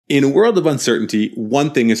In a world of uncertainty,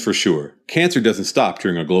 one thing is for sure. Cancer doesn't stop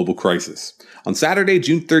during a global crisis. On Saturday,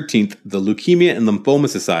 June 13th, the Leukemia and Lymphoma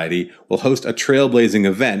Society will host a trailblazing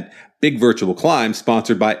event, Big Virtual Climb,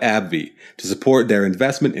 sponsored by AbbVie, to support their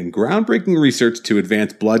investment in groundbreaking research to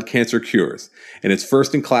advance blood cancer cures, and its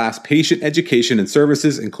first-in-class patient education and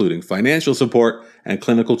services, including financial support and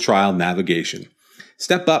clinical trial navigation.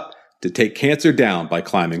 Step up to take cancer down by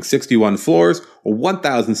climbing 61 floors or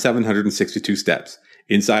 1,762 steps.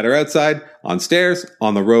 Inside or outside, on stairs,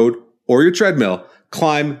 on the road, or your treadmill,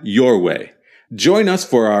 climb your way. Join us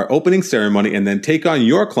for our opening ceremony and then take on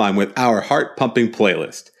your climb with our heart-pumping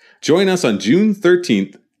playlist. Join us on June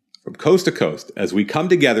 13th from coast to coast as we come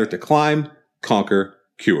together to climb, conquer,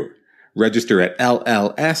 cure. Register at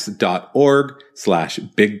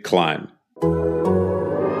lls.org/bigclimb.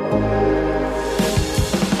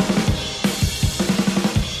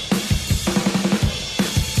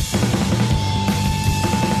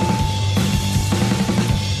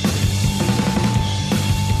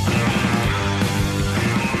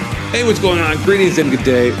 Hey, what's going on? Greetings and good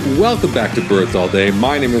day. Welcome back to Birds All Day.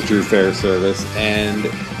 My name is Drew Fairservice, and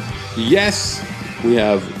yes, we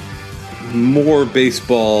have more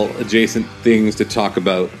baseball-adjacent things to talk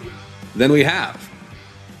about than we have.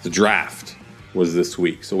 The draft was this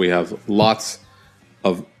week, so we have lots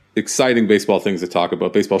of exciting baseball things to talk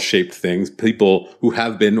about, baseball-shaped things, people who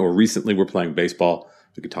have been or recently were playing baseball.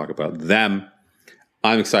 We could talk about them.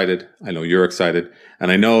 I'm excited. I know you're excited,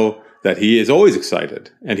 and I know that he is always excited,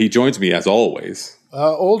 and he joins me as always.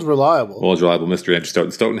 Old reliable, Mr. Andrew Stoughton.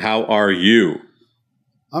 Stoughton, how are you?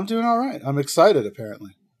 I'm doing all right. I'm excited,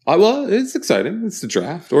 apparently. Well, it's exciting. It's the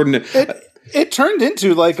draft. It turned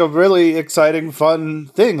into like a really exciting, fun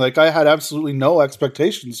thing. Like I had absolutely no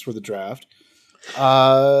expectations for the draft.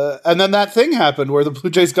 And then that thing happened where the Blue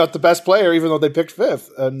Jays got the best player, even though they picked fifth.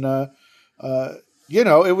 And,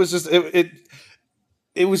 it was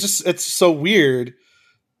just, it's so weird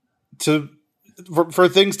for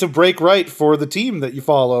things to break right for the team that you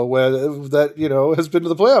follow, that has been to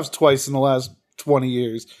the playoffs twice in the last 20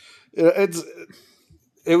 years. It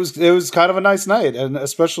was kind of a nice night, and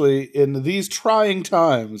especially in these trying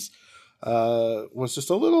times, was just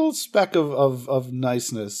a little speck of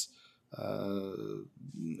niceness.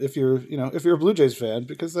 If you're a Blue Jays fan,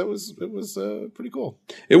 because it was pretty cool.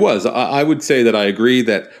 It was. I would say that I agree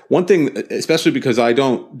that one thing, especially because I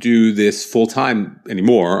don't do this full time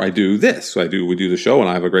anymore. I do this. We do the show, and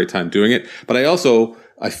I have a great time doing it. But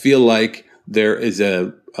I feel like there is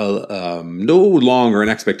no longer an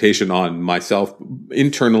expectation on myself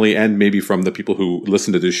internally, and maybe from the people who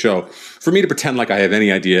listen to this show, for me to pretend like I have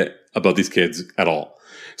any idea about these kids at all.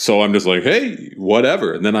 So I'm just like, hey,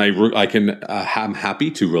 whatever. And then I'm happy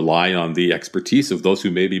to rely on the expertise of those who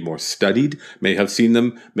may be more studied, may have seen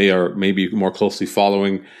them, may be more closely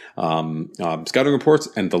following scouting reports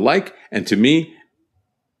and the like. And to me,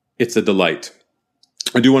 it's a delight.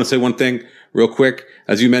 I do want to say one thing real quick.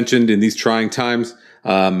 As you mentioned, in these trying times,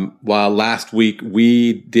 while last week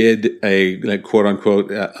we did a quote unquote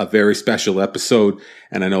a very special episode,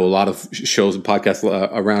 and I know a lot of shows and podcasts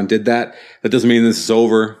around did that. That doesn't mean this is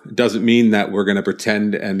over. It doesn't mean that we're going to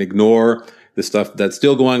pretend and ignore the stuff that's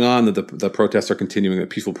still going on, that the protests are continuing, that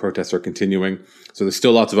peaceful protests are continuing. So there's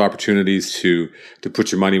still lots of opportunities to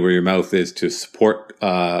put your money where your mouth is, to support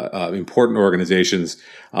important organizations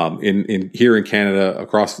here in Canada,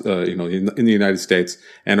 across in the United States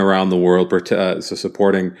and around the world. So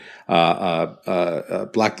supporting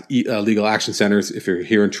Black legal action centers if you're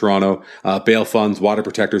here in Toronto, bail funds, water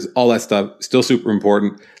protectors, all that stuff still super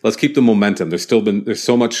important. Let's keep the momentum. There's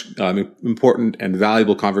so much important and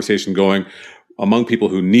valuable conversation going among people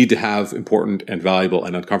who need to have important and valuable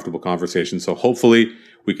and uncomfortable conversations. So hopefully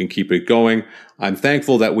we can keep it going. I'm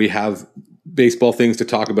thankful that we have baseball things to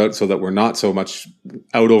talk about so that we're not so much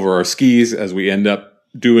out over our skis as we end up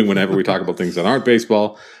doing whenever we talk about things that aren't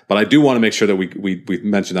baseball. But I do want to make sure that we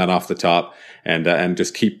mention that off the top and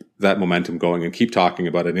just keep that momentum going and keep talking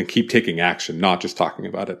about it and keep taking action, not just talking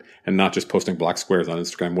about it and not just posting black squares on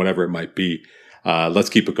Instagram, whatever it might be. Let's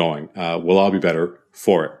keep it going. We'll all be better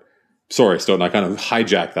for it. Sorry, Stoughton, I kind of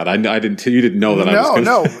hijacked that. You didn't know that I was going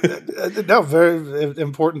to... No, very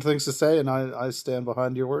important things to say, and I stand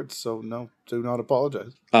behind your words, so no, do not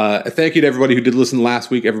apologize. Thank you to everybody who did listen last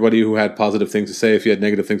week, everybody who had positive things to say. If you had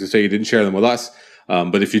negative things to say, you didn't share them with us.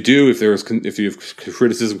 But if you do, if you have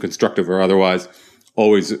criticism, constructive or otherwise,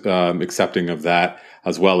 always accepting of that,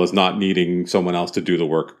 as well as not needing someone else to do the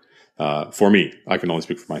work for me. I can only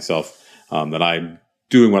speak for myself, that I'm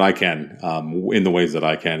doing what I can in the ways that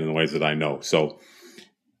I can, in the ways that I know. So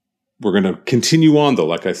We're going to continue on, though,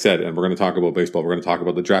 like I said, and we're going to talk about baseball. We're going to talk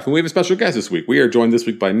about the draft. And we have a special guest this week. We are joined this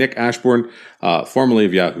week by Nick Ashbourne, formerly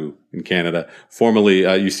of Yahoo in Canada. Formerly,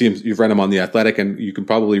 you've read him on The Athletic, and you can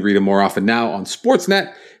probably read him more often now on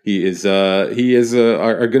Sportsnet. He is going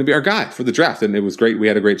to be our guy for the draft. And it was great. We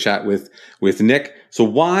had a great chat with Nick. So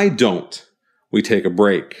why don't we take a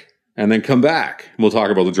break and then come back? And we'll talk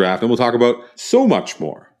about the draft, and we'll talk about so much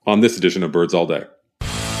more on this edition of Birds All Day.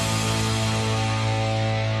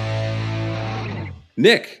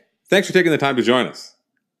 Nick, thanks for taking the time to join us.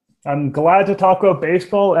 I'm glad to talk about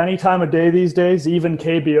baseball any time of day these days, even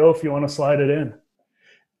KBO if you want to slide it in.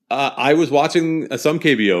 I was watching some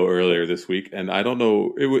KBO earlier this week, and I don't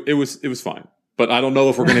know, it was fine, but I don't know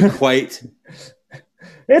if we're going to quite.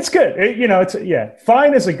 It's good.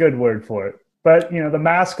 Fine is a good word for it. But, the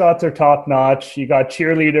mascots are top notch. You got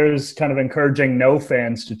cheerleaders kind of encouraging no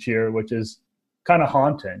fans to cheer, which is kind of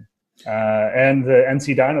haunting. And the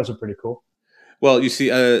NC Dinos are pretty cool. Well, you see,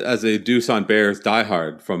 as a Doosan Bears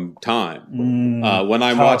diehard from time, when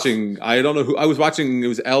I'm watching, I don't know who I was watching. It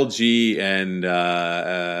was LG and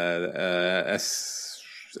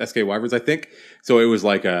SK Wyverns, I think. So it was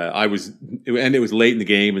like it was late in the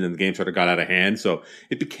game, and then the game sort of got out of hand. So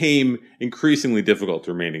it became increasingly difficult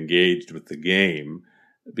to remain engaged with the game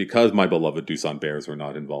because my beloved Doosan Bears were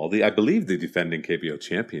not involved. I believe the defending KBO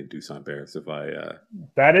champion Doosan Bears.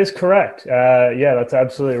 That is correct. Yeah, that's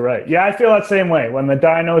absolutely right. Yeah, I feel that same way. When the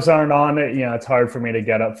Dinos aren't on it, it's hard for me to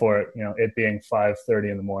get up for it. It being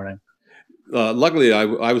 5:30 in the morning. Luckily, I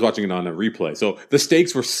was watching it on a replay, so the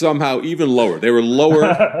stakes were somehow even lower. They were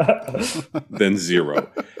lower than zero.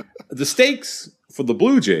 The stakes for the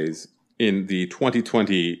Blue Jays in the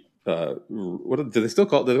 2020. What do they still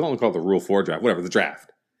call it? They don't call it the Rule 4 draft. Whatever, the draft.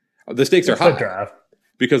 The stakes are high. The draft.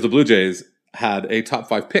 Because the Blue Jays had a top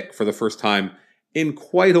 5 pick for the first time in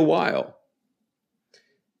quite a while.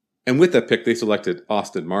 And with that pick, they selected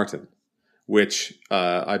Austin Martin, which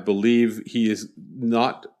I believe he is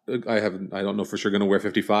not. I don't know for sure going to wear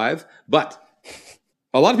 55, but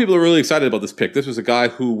a lot of people are really excited about this pick. This was a guy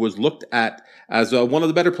who was looked at as one of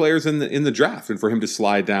the better players in the draft, and for him to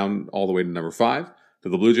slide down all the way to number 5 to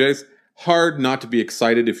the Blue Jays, hard not to be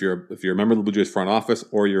excited if you're a member of the Blue Jays front office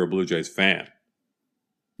or you're a Blue Jays fan.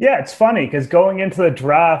 Yeah, it's funny because going into the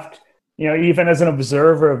draft, even as an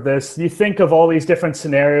observer of this, you think of all these different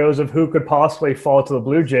scenarios of who could possibly fall to the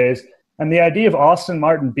Blue Jays, and the idea of Austin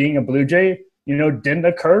Martin being a Blue Jay, didn't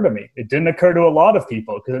occur to me. It didn't occur to a lot of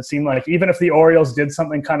people because it seemed like even if the Orioles did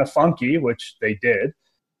something kind of funky, which they did,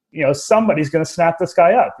 somebody's going to snap this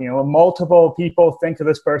guy up. Multiple people think of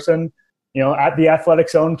this person. At the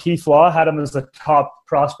Athletics' own Keith Law had him as the top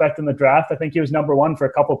prospect in the draft. I think he was number 1 for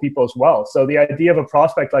a couple people as well. So the idea of a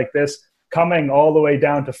prospect like this coming all the way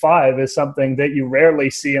down to 5 is something that you rarely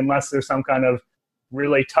see unless there's some kind of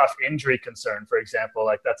really tough injury concern, for example.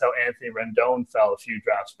 Like that's how Anthony Rendon fell a few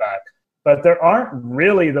drafts back. But there aren't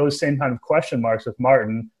really those same kind of question marks with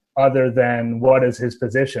Martin other than what is his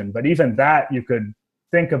position. But even that you could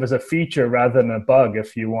think of as a feature rather than a bug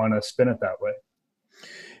if you want to spin it that way.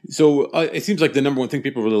 So it seems like the number one thing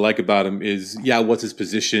people really like about him is, what's his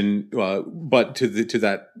position? But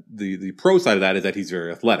the pro side of that is that he's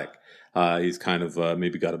very athletic. He's kind of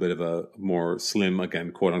maybe got a bit of a more slim,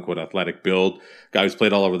 again, quote unquote, athletic build. Guy who's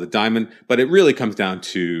played all over the diamond. But it really comes down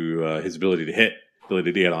to his ability to hit,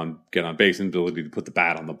 ability to get on base, and ability to put the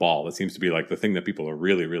bat on the ball. That seems to be like the thing that people are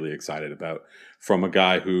really, really excited about from a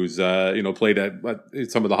guy who's played at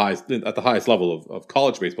some of the highest level of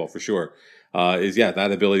college baseball for sure. That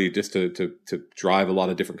ability just to drive a lot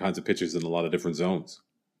of different kinds of pitches in a lot of different zones.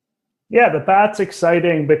 Yeah, the bat's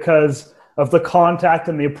exciting because of the contact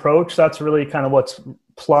and the approach. That's really kind of what's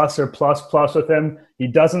plus with him. He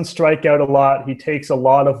doesn't strike out a lot. He takes a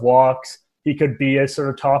lot of walks. He could be a sort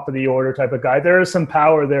of top of the order type of guy. There is some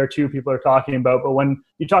power there too people are talking about. But when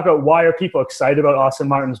you talk about why are people excited about Austin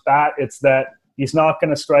Martin's bat, it's that he's not going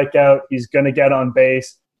to strike out. He's going to get on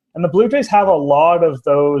base. And the Blue Jays have a lot of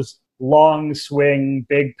those long swing,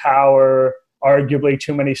 big power, arguably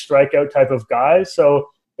too many strikeout type of guys. So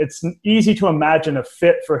it's easy to imagine a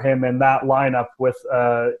fit for him in that lineup with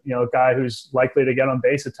a guy who's likely to get on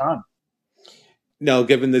base a ton. Now,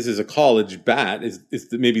 given this is a college bat, is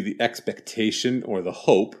maybe the expectation or the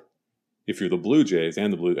hope, if you're the Blue Jays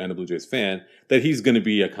and a Blue Jays fan, that he's going to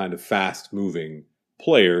be a kind of fast-moving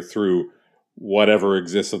player through whatever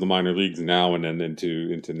exists of the minor leagues now and then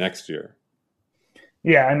into next year?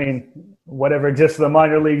 Yeah, I mean, whatever exists in the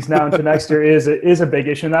minor leagues now into next year is a big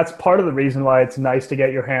issue. And that's part of the reason why it's nice to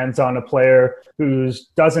get your hands on a player who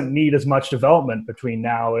doesn't need as much development between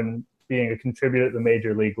now and being a contributor at the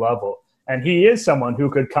major league level. And he is someone who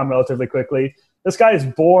could come relatively quickly. This guy is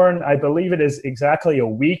born, I believe it is exactly a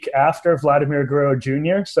week after Vladimir Guerrero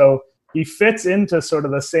Jr., so he fits into sort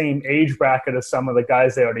of the same age bracket as some of the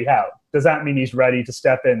guys they already have. Does that mean he's ready to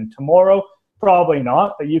step in tomorrow? Probably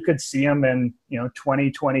not, but you could see him in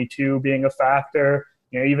 2022 being a factor.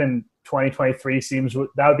 Even 2023 seems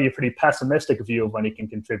that would be a pretty pessimistic view of when he can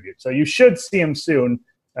contribute. So you should see him soon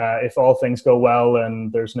if all things go well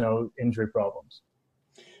and there's no injury problems.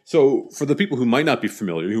 So for the people who might not be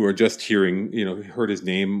familiar, who are just heard his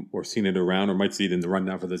name or seen it around or might see it in the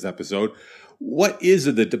rundown for this episode, what is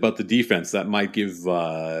it about the defense that might give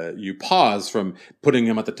you pause from putting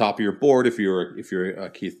him at the top of your board if you're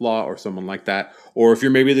Keith Law or someone like that, or if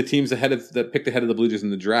you're maybe the teams that picked ahead of the Blue Jays in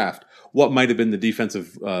the draft? What might have been the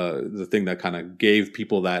defensive the thing that kind of gave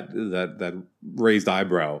people that raised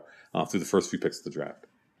eyebrow through the first few picks of the draft?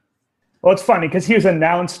 Well, it's funny because he was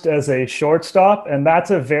announced as a shortstop, and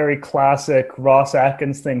that's a very classic Ross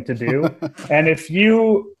Atkins thing to do. And if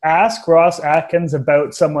you ask Ross Atkins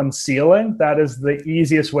about someone's ceiling, that is the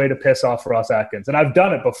easiest way to piss off Ross Atkins. And I've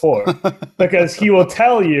done it before because he will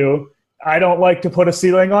tell you, I don't like to put a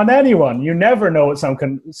ceiling on anyone. You never know what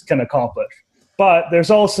someone can accomplish. But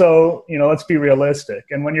there's also, let's be realistic.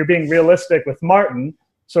 And when you're being realistic with Martin,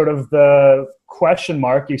 sort of the question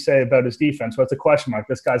mark you say about his defense. What's a question mark?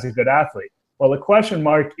 This guy's a good athlete. Well, the question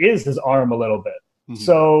mark is his arm a little bit. Mm-hmm.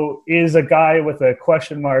 So is a guy with a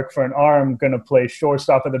question mark for an arm going to play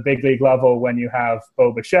shortstop at the big league level when you have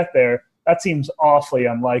Bo Bichette there? That seems awfully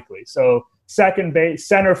unlikely. So second base,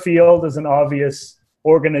 center field is an obvious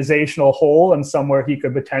organizational hole and somewhere he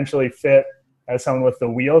could potentially fit as someone with the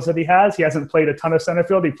wheels that he has. He hasn't played a ton of center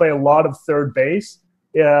field. He played a lot of third base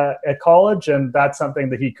at college, and that's something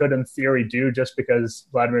that he could in theory do just because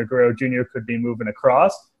Vladimir Guerrero Jr. could be moving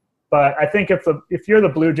across. But I think if you're the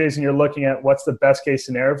Blue Jays and you're looking at what's the best case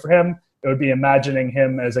scenario for him, it would be imagining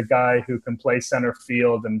him as a guy who can play center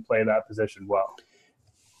field and play that position well.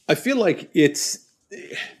 I feel like it's,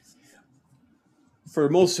 for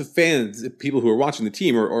most fans, people who are watching the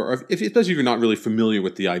team, or especially if you're not really familiar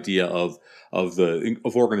with the idea of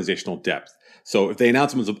organizational depth. So if they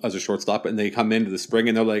announce him as a shortstop and they come into the spring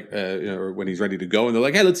and they're like, or when he's ready to go, and they're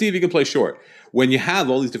like, hey, let's see if he can play short. When you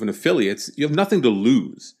have all these different affiliates, you have nothing to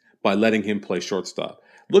lose by letting him play shortstop.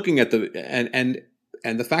 Looking at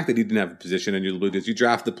and the fact that he didn't have a position and you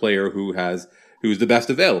draft the player who's the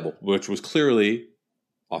best available, which was clearly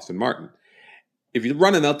Austin Martin. If you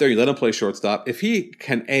run him out there, you let him play shortstop. If he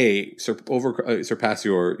can surpass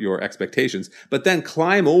your expectations, but then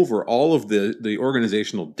climb over all of the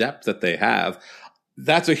organizational depth that they have,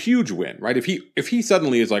 that's a huge win, right? If he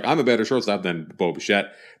suddenly is like, I'm a better shortstop than Bo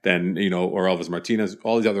Bichette, than or Elvis Martinez,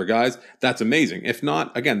 all these other guys, that's amazing. If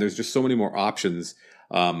not, again, there's just so many more options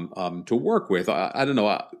to work with. I don't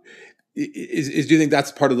know. Do you think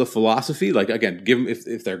that's part of the philosophy? Like, again, give him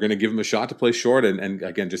if they're going to give him a shot to play short, and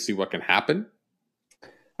again, just see what can happen.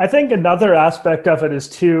 I think another aspect of it is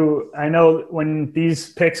too, I know when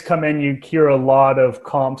these picks come in, you hear a lot of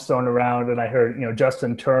comps thrown around, and I heard,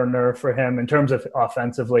 Justin Turner for him in terms of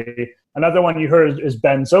offensively. Another one you heard is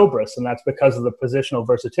Ben Zobrist, and that's because of the positional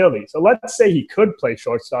versatility. So let's say he could play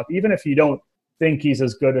shortstop, even if you don't think he's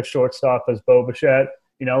as good a shortstop as Bo Bichette.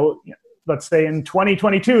 Let's say in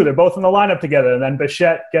 2022, they're both in the lineup together, and then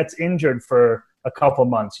Bichette gets injured for a couple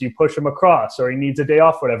months. You push him across, or he needs a day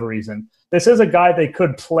off for whatever reason. This is a guy they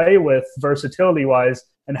could play with versatility-wise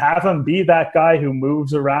and have him be that guy who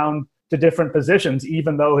moves around to different positions,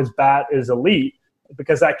 even though his bat is elite,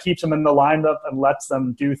 because that keeps him in the lineup and lets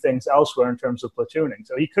them do things elsewhere in terms of platooning.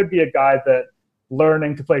 So he could be a guy that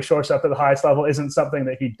learning to play shortstop at the highest level isn't something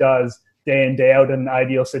that he does day in, day out in an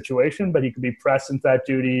ideal situation, but he could be pressed into that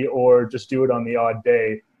duty or just do it on the odd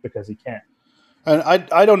day because he can. And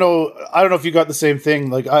I don't know if you got the same thing.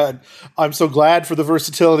 Like I'm so glad for the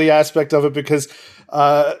versatility aspect of it because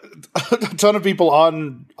a ton of people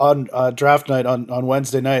on draft night on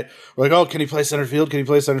Wednesday night were like, oh, can he play center field? Can he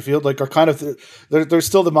play center field? Like are kind of there's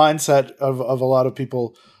still the mindset of a lot of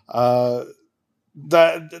people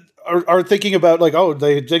that are thinking about like, oh,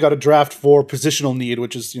 they got to draft for positional need,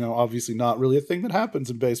 which is obviously not really a thing that happens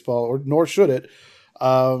in baseball, or nor should it.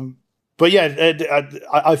 But yeah,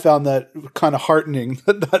 I found that kind of heartening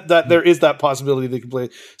that there is that possibility they can play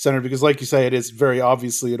center because, like you say, it is very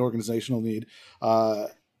obviously an organizational need,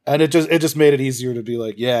 and it just made it easier to be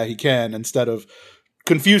like, yeah, he can, instead of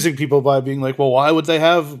confusing people by being like, well, why would they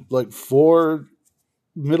have like 4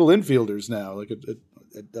 middle infielders now? Like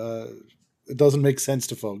it doesn't make sense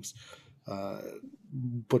to folks,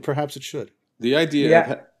 but perhaps it should. The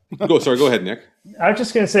idea. Go ahead, Nick. I was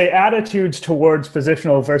just going to say attitudes towards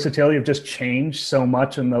positional versatility have just changed so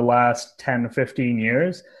much in the last 10 or 15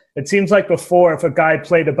 years. It seems like before, if a guy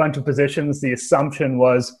played a bunch of positions, the assumption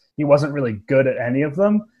was he wasn't really good at any of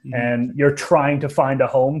them, and you're trying to find a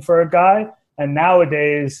home for a guy. And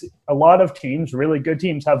nowadays, a lot of teams, really good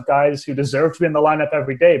teams, have guys who deserve to be in the lineup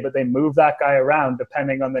every day, but they move that guy around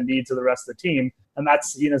depending on the needs of the rest of the team. And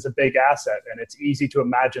that's seen as a big asset. And it's easy to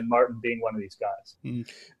imagine Martin being one of these guys.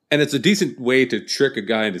 And it's a decent way to trick a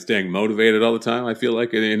guy into staying motivated all the time. I feel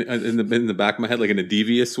like in the back of my head, like in a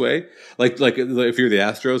devious way. Like if you're the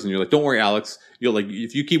Astros and you're like, don't worry, Alex, you'll like,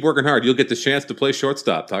 if you keep working hard, you'll get the chance to play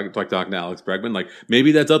shortstop. Talking to Alex Bregman, like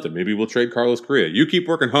maybe that's out there. Maybe we'll trade Carlos Correa. You keep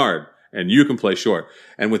working hard, and you can play short.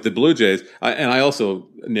 And with the Blue Jays, I also,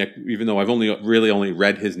 Nick, even though I've only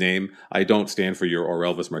read his name, I don't stand for your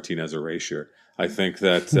Orelvis Martinez erasure. I think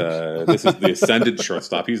that this is the ascended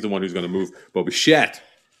shortstop. He's the one who's going to move Bo Bichette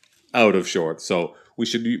out of short. So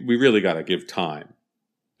we really got to give time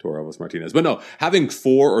to Orelvis Martinez. But no, having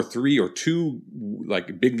 4 or 3 or 2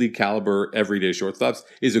 like big league caliber everyday shortstops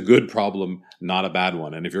is a good problem, not a bad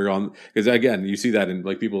one. And if you're on, because again, you see that in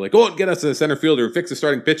like people like, oh, get us a center fielder, fix the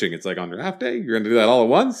starting pitching. It's like on draft day, you're going to do that all at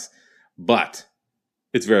once. But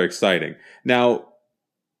it's very exciting. Now,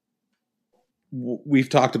 we've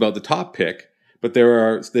talked about the top pick, but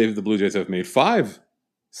the Blue Jays have made 5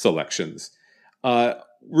 selections.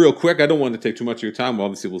 Real quick, I don't want to take too much of your time. Well,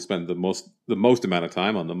 obviously, we'll spend the most amount of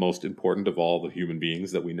time on the most important of all the human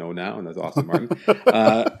beings that we know now, and that's Austin Martin.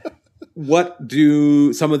 What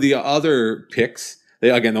do some of the other picks?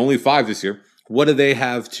 Again, only 5 this year. What do they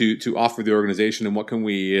have to offer the organization, and what can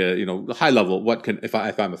we, high level? What can if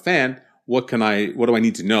I'm a fan? What do I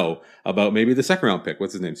need to know about maybe the second round pick?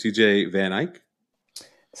 What's his name? C.J. Van Eyck.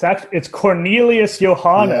 It's Cornelius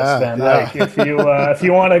Johannes Van Eyck, if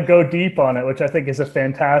you want to go deep on it, which I think is a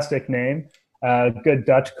fantastic name. Good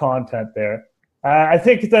Dutch content there. I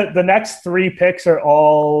think that the next 3 picks they're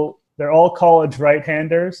all college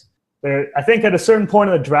right-handers. I think at a certain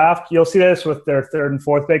point in the draft, you'll see this with their 3rd and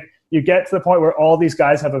 4th pick, you get to the point where all these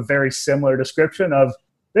guys have a very similar description of,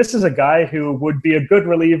 this is a guy who would be a good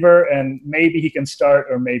reliever and maybe he can start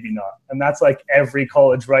or maybe not. And that's like every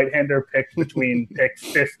college right-hander picked between pick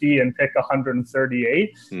 50 and pick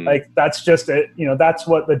 138. Like that's just it. That's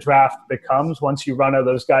what the draft becomes. Once you run out of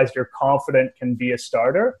those guys you're confident can be a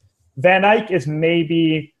starter. Van Eyck is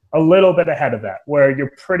maybe a little bit ahead of that, where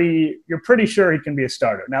you're pretty sure he can be a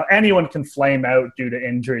starter. Now anyone can flame out due to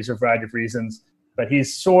injuries or a variety of reasons, but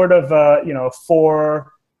he's sort of a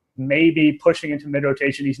 4, maybe pushing into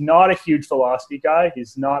mid-rotation. He's not a huge velocity guy.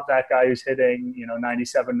 He's not that guy who's hitting,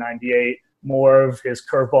 97, 98, more of his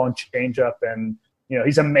curveball and changeup. And,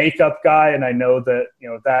 he's a makeup guy. And I know that,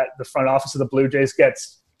 that the front office of the Blue Jays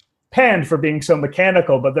gets panned for being so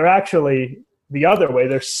mechanical, but they're actually the other way.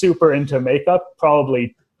 They're super into makeup,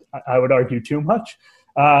 probably, I would argue, too much.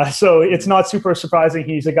 So it's not super surprising.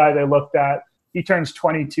 He's a guy they looked at. He turns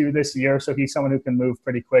 22 this year, so he's someone who can move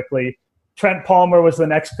pretty quickly. Trent Palmer was the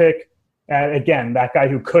next pick. Again, that guy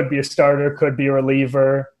who could be a starter, could be a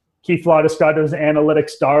reliever. Keith Laudescott is an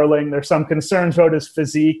analytics darling. There's some concerns about his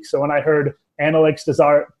physique. So when I heard analytics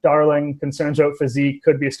darling, concerns about physique,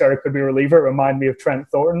 could be a starter, could be a reliever, it reminded me of Trent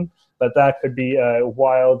Thornton. But that could be a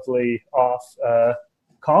wildly off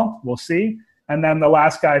comp. We'll see. And then the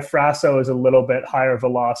last guy, Frasso, is a little bit higher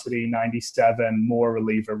velocity, 97, more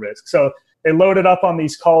reliever risk. So they loaded up on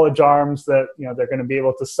these college arms that they're going to be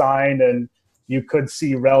able to sign, and you could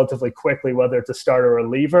see relatively quickly whether it's a starter or a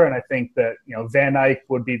reliever. And I think that Van Eyck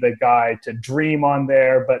would be the guy to dream on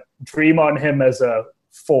there, but dream on him as a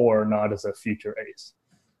 4, not as a future ace.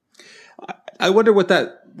 I wonder what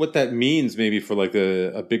that means, maybe for like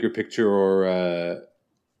a bigger picture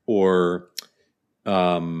or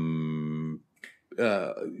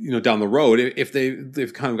down the road, if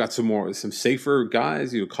they've kind of got some safer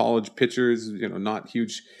guys, college pitchers, not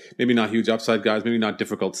huge upside guys, maybe not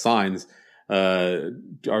difficult signs. Are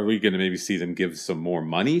we going to maybe see them give some more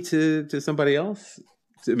money to somebody else?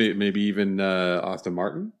 Maybe even Austin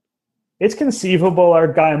Martin? It's conceivable our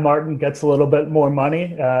guy Martin gets a little bit more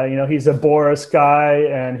money. He's a Boris guy,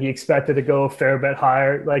 and he expected to go a fair bit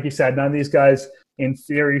higher. Like you said, none of these guys, in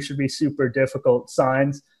theory, should be super difficult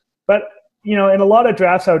signs. But in a lot of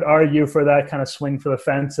drafts, I would argue for that kind of swing for the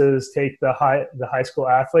fences, take the high school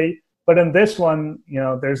athlete. But in this one,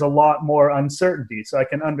 there's a lot more uncertainty. So I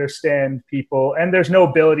can understand people, and there's no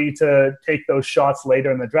ability to take those shots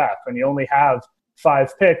later in the draft. When you only have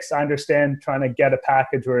 5 picks, I understand trying to get a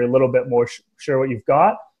package where you're a little bit more sure what you've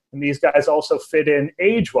got. And these guys also fit in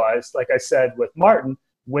age-wise, like I said, with Martin,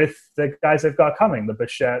 with the guys they've got coming, the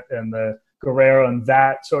Bichette and the Guerrero and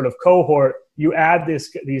that sort of cohort. You add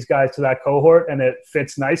these guys to that cohort and it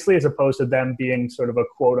fits nicely, as opposed to them being sort of a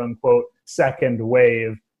quote-unquote second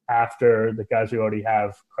wave after the guys we already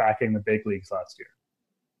have cracking the big leagues last year.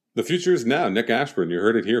 The future is now. Nick Ashburn, you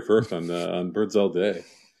heard it here first on Birds All Day.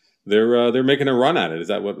 They're making a run at it. Is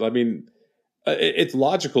that what I mean? It's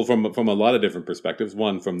logical from a lot of different perspectives.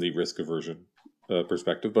 One, from the risk aversion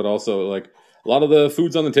perspective, but also like a lot of the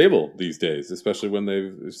food's on the table these days, especially when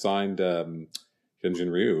they've signed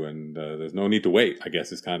Hyunjin Ryu, and there's no need to wait. I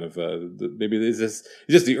guess is kind of maybe is this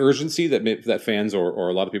just the urgency that fans or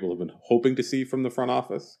a lot of people have been hoping to see from the front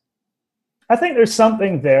office. I think there's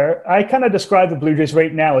something there. I kind of describe the Blue Jays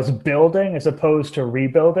right now as building as opposed to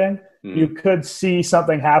rebuilding. You could see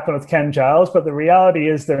something happen with Ken Giles, but the reality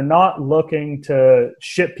is they're not looking to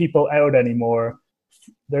ship people out anymore.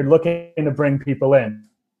 They're looking to bring people in.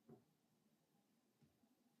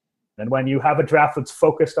 And when you have a draft that's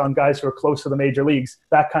focused on guys who are close to the major leagues,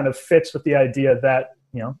 that kind of fits with the idea that,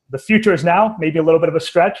 the future is now, maybe a little bit of a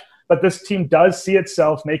stretch, but this team does see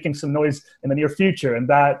itself making some noise in the near future. And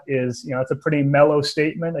that is, it's a pretty mellow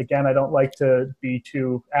statement. Again, I don't like to be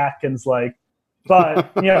too Atkins-like,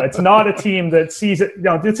 but, it's not a team that sees it.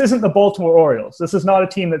 This isn't the Baltimore Orioles. This is not a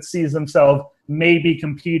team that sees themselves maybe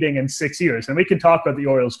competing in 6 years. And we can talk about the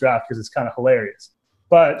Orioles draft because it's kind of hilarious.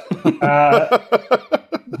 But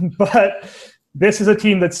but this is a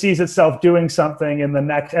team that sees itself doing something in the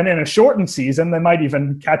next, and in a shortened season, they might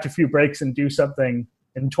even catch a few breaks and do something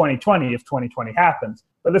in 2020 if 2020 happens.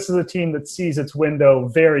 But this is a team that sees its window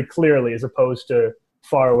very clearly as opposed to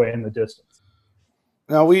far away in the distance.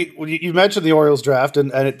 Now, you mentioned the Orioles draft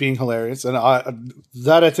and it being hilarious, and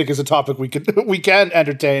that I think is a topic we can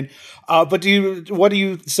entertain. But what do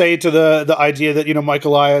you say to the idea that Mike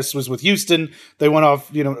Elias was with Houston? They went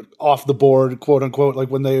off the board, quote unquote, like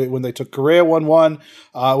when they took Correa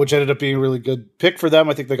 1-1, which ended up being a really good pick for them.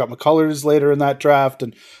 I think they got McCullers later in that draft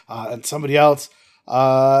and somebody else.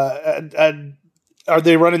 And are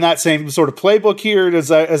they running that same sort of playbook here? Is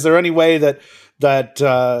there any way that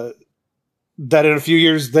in a few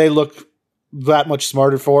years they look that much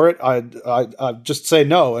smarter for it? I just say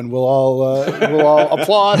no, and we'll all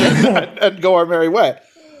applaud and go our merry way.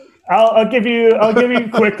 I'll give you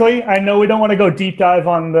quickly. I know we don't want to go deep dive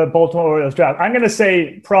on the Baltimore Orioles draft. I'm going to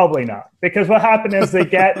say probably not, because what happened is they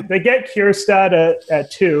get Kjerstad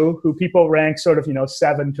at 2, who people rank sort of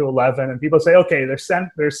 7 to 11, and people say, okay,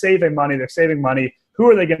 they're saving money. Who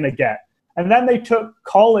are they going to get? And then they took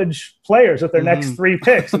college players with their next 3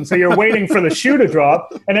 picks. And so you're waiting for the shoe to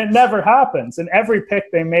drop, and it never happens. And every pick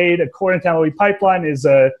they made, according to MLB Pipeline, is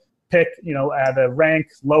a pick, at a rank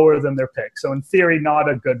lower than their pick. So in theory, not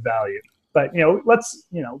a good value. But,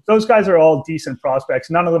 those guys are all decent prospects.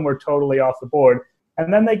 None of them were totally off the board.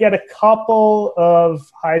 And then they get a couple of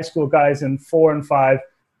high school guys in 4 and 5.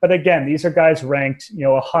 But again, these are guys ranked,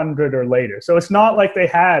 100 or later. So it's not like they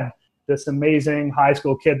had this amazing high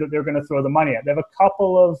school kid that they're going to throw the money at. They have a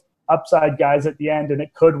couple of upside guys at the end, and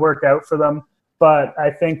it could work out for them. But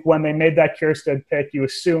I think when they made that Kjerstad pick, you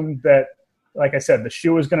assumed that, like I said, the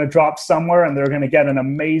shoe was going to drop somewhere, and they're going to get an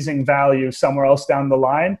amazing value somewhere else down the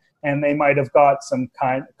line. And they might have got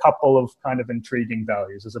couple of kind of intriguing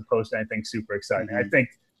values as opposed to anything super exciting. I think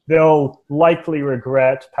they'll likely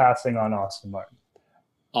regret passing on Austin Martin.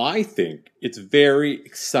 I think it's very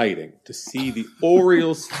exciting to see the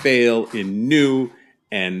Orioles fail in new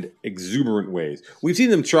and exuberant ways. We've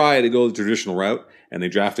seen them try to go the traditional route, and they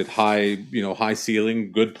drafted high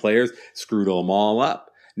ceiling, good players, screwed them all up.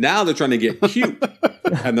 Now they're trying to get cute,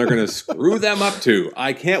 and they're going to screw them up too.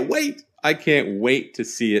 I can't wait. I can't wait to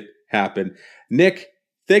see it happen. Nick,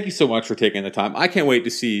 thank you so much for taking the time. I can't wait to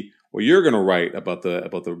see what you're going to write about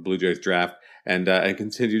the Blue Jays draft. And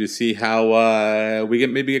continue to see how we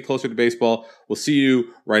get closer to baseball. We'll see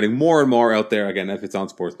you writing more and more out there. Again, if it's on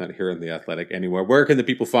Sportsnet, here in The Athletic, anywhere. Where can the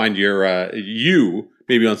people find you,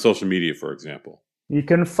 maybe on social media, for example? You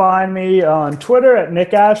can find me on Twitter at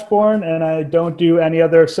Nick Ashbourne, and I don't do any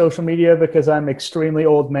other social media because I'm extremely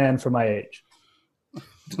old man for my age.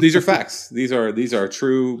 These are facts. These are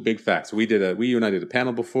true big facts. You and I did a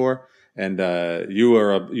panel before. And you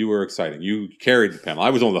were exciting. You carried the panel. I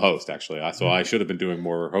was only the host, actually, so I should have been doing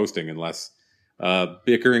more hosting and less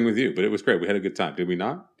bickering with you. But it was great. We had a good time, did we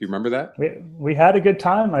not? Do you remember that? We had a good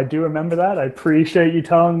time. I do remember that. I appreciate you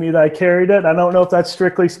telling me that I carried it. I don't know if that's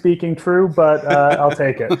strictly speaking true, but I'll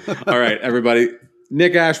take it. All right, everybody.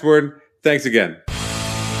 Nick Ashbourne, thanks again.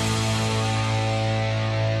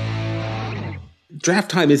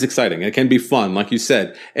 Draft time is exciting. It can be fun. Like you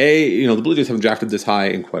said, the Blue Jays haven't drafted this high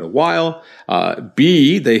in quite a while.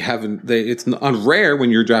 B, it's rare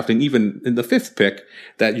when you're drafting even in the 5th pick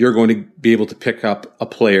that you're going to be able to pick up a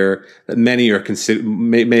player that many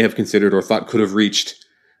may have considered or thought could have reached,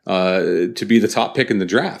 to be the top pick in the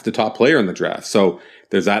draft, the top player in the draft. So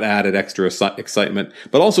there's that added extra excitement.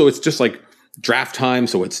 But also, it's just like draft time,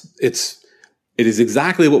 so it is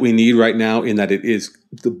exactly what we need right now. In that it is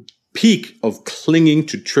the peak of clinging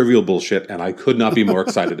to trivial bullshit, and I could not be more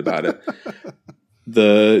excited about it.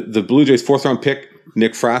 The Blue Jays 4th round pick,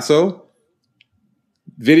 Nick Frasso,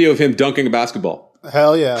 video of him dunking a basketball.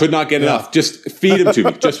 Hell yeah. Could not get enough. Just feed him to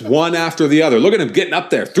me. Just one after the other. Look at him getting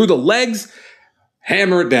up there through the legs,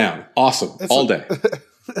 hammer it down. Awesome. All day.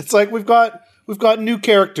 It's like we've got new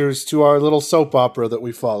characters to our little soap opera that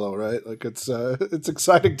we follow, right? Like it's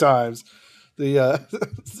exciting times. The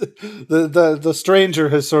stranger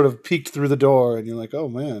has sort of peeked through the door, and you're like, oh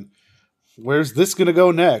man, where's this going to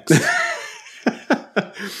go next?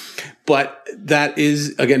 But that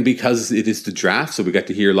is, again, because it is the draft, so we got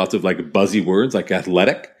to hear lots of like buzzy words like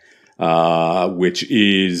athletic, which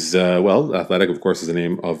is, Athletic, of course, is the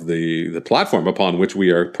name of the platform upon which we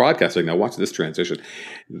are broadcasting. Now watch this transition.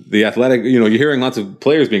 The Athletic, you're hearing lots of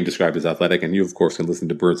players being described as athletic, and you, of course, can listen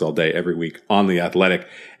to Birds All Day every week on The Athletic.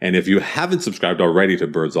 And if you haven't subscribed already to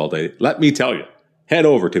Birds All Day, let me tell you, head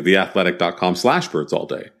over to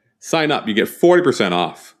theathletic.com/birdsallday. Sign up. You get 40%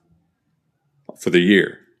 off for the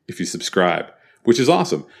year if you subscribe, which is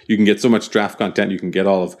awesome. You can get so much draft content. You can get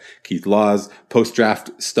all of Keith Law's post-draft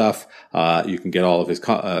stuff. You can get all of his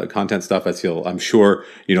content stuff as he'll, I'm sure,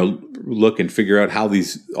 look and figure out how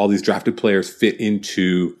all these drafted players fit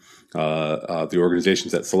into the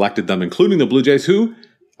organizations that selected them, including the Blue Jays, who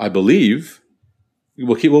I believe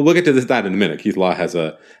we'll get to that in a minute. Keith Law had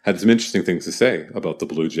some interesting things to say about the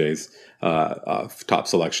Blue Jays top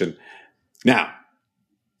selection. Now,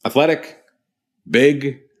 Athletic,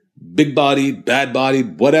 big-bodied,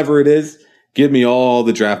 bad-bodied, whatever it is, give me all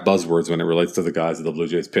the draft buzzwords when it relates to the guys that the Blue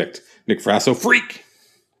Jays picked. Nick Frasso,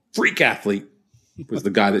 freak athlete, was the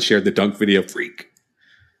guy that shared the dunk video, freak.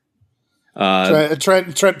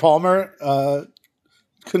 Trent Palmer,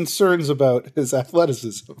 concerns about his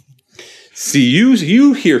athleticism. See,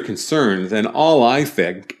 you hear concerns, and all I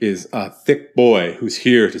think is a thick boy who's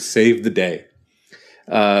here to save the day.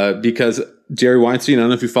 Because Jerry Weinstein, I don't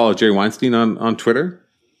know if you follow Jerry Weinstein on Twitter.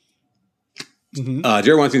 Mm-hmm.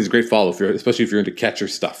 Jerry Weinstein is a great follow, especially if you're into catcher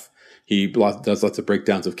stuff. He does lots of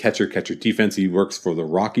breakdowns of catcher defense. He works for the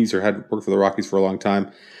Rockies, or had worked for the Rockies for a long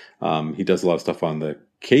time. He does a lot of stuff on the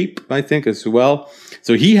Cape, I think, as well.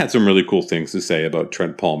 So he had some really cool things to say about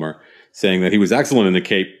Trent Palmer, saying that he was excellent in the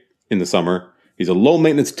Cape in the summer. He's a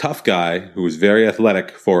low-maintenance, tough guy who was very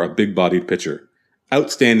athletic for a big-bodied pitcher.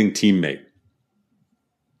 Outstanding teammate.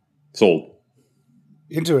 Sold.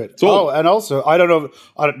 Into it. Sold. Oh, and also, I don't know,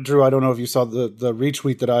 Drew, I don't know if you saw the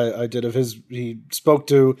retweet that I did of his. He spoke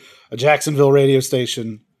to a Jacksonville radio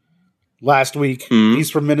station last week. Mm-hmm.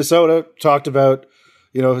 He's from Minnesota. Talked about,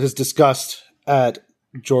 his disgust at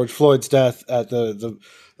George Floyd's death, at the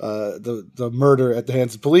murder at the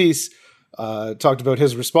hands of police. Talked about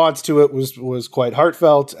his response to it was quite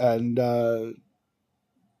heartfelt, and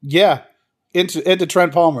into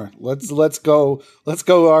Trent Palmer. Let's go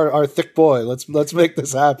our thick boy. Let's make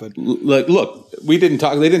this happen. Look, they didn't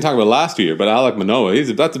talk about it last year, but Alek Manoah,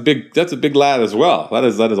 that's a big lad as well. That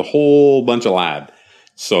is a whole bunch of lad.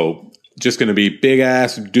 So just going to be big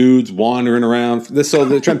ass dudes wandering around. So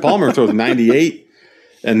the Trent Palmer throws 98.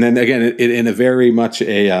 And then again, in a very much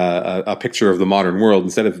a picture of the modern world,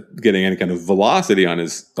 instead of getting any kind of velocity on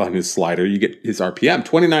his slider, you get his RPM,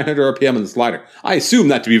 2,900 RPM on the slider. I assume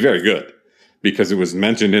that to be very good because it was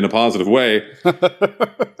mentioned in a positive way.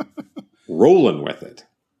 Rolling with it.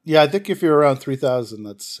 Yeah, I think if you're around 3,000,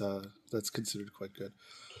 that's considered quite good.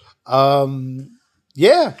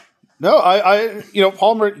 Yeah. No, I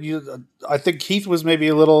Palmer, I think Keith was maybe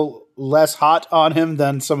a little less hot on him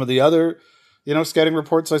than some of the other scouting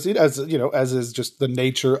reports I see, as is just the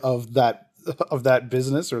nature of that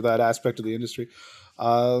business or that aspect of the industry.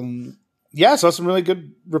 Saw some really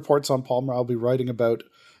good reports on Palmer. I'll be writing about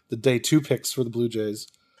the day 2 picks for the Blue Jays.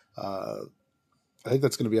 I think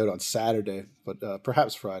that's going to be out on Saturday, but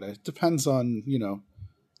perhaps Friday. Depends on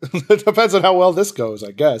it depends on how well this goes,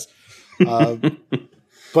 I guess.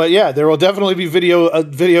 But yeah, there will definitely be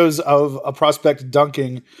videos of a prospect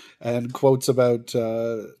dunking and quotes about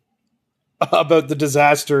the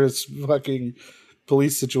disastrous fucking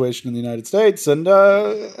police situation in the United States, and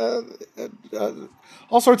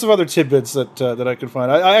all sorts of other tidbits that I can find.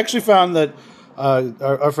 I actually found that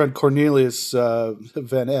our friend Cornelius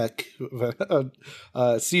Van Eck,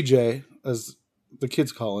 CJ, as the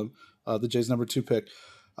kids call him, the Jays' number 2 pick,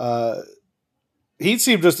 he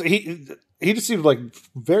just seemed like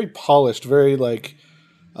very polished, very like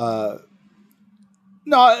not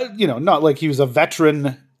like he was a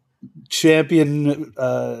veteran champion,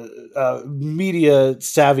 media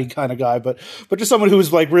savvy kind of guy, but just someone who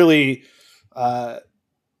was like really.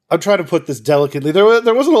 I'm trying to put this delicately. There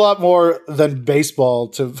wasn't a lot more than baseball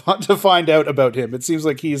to find out about him. It seems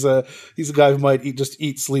like he's a guy who might just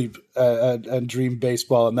eat, sleep, and dream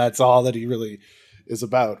baseball, and that's all that he really is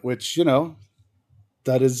about. Which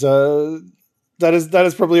that is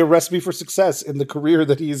probably a recipe for success in the career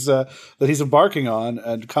that he's embarking on,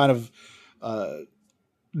 and kind of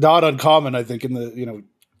not uncommon, I think, in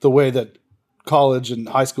the way that college and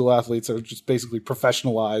high school athletes are just basically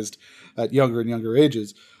professionalized at younger and younger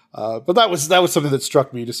ages. But that was something that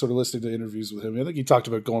struck me, just sort of listening to interviews with him. I think he talked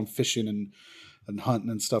about going fishing and hunting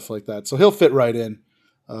and stuff like that. So he'll fit right in.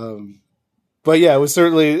 But yeah, it was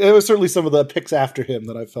certainly some of the picks after him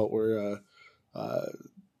that I felt were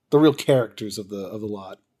the real characters of the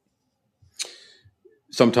lot.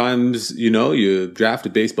 Sometimes, you draft a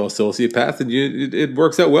baseball sociopath and it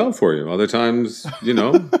works out well for you. Other times,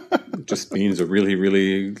 it just means a really,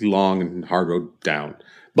 really long and hard road down.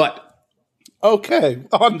 But okay,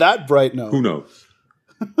 on that bright note. Who knows?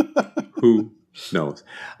 Who knows?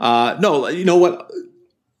 No, you know what?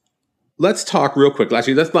 Let's talk real quick.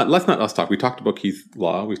 Actually, let's not us talk. We talked about Keith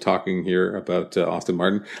Law. We're talking here about Austin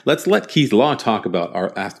Martin. Let's let Keith Law talk about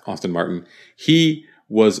our Austin Martin. He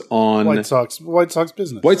was on White Sox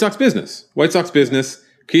business. White Sox business.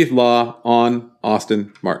 Keith Law on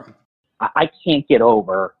Austin Martin. I can't get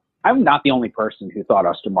over. I'm not the only person who thought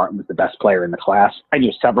Austin Martin was the best player in the class. I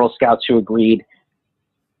knew several scouts who agreed,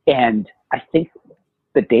 and I think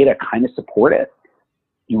the data kind of support it.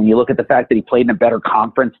 When you look at the fact that he played in a better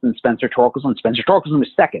conference than Spencer Torkelson, Spencer Torkelson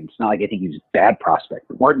was second. It's not like I think he was a bad prospect.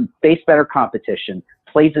 But Martin faced better competition,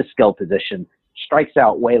 plays a skill position, strikes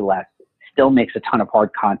out way less, still makes a ton of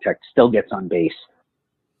hard contact, still gets on base.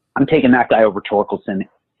 I'm taking that guy over Torkelson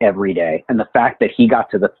every day. And the fact that he got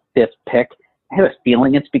to the 5th pick, I have a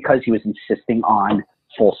feeling it's because he was insisting on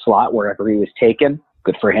full slot wherever he was taken.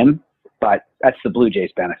 Good for him. But that's the Blue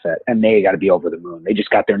Jays' benefit, and they got to be over the moon. They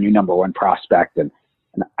just got their new number 1 prospect, and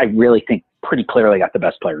I really think pretty clearly got the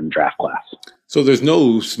best player in the draft class. So there's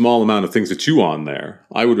no small amount of things to chew on there.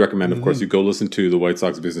 I would recommend, of course, you go listen to the White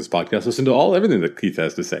Sox Business Podcast, listen to everything that Keith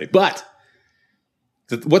has to say. But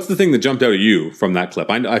what's the thing that jumped out at you from that clip?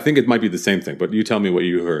 I think it might be the same thing, but you tell me what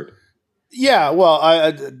you heard. Yeah, well,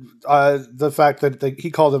 the fact that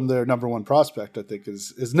he called him their number 1 prospect, I think,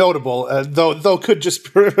 is notable. Though could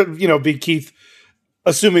just be Keith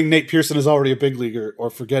assuming Nate Pearson is already a big leaguer, or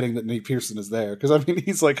forgetting that Nate Pearson is there, because I mean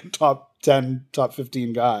he's like a top 10, top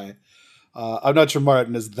 15 guy. I'm not sure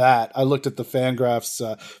Martin is that. I looked at the Fangraphs.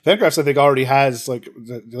 Fangraphs, I think, already has like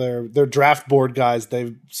their draft board guys.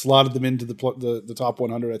 They've slotted them into the top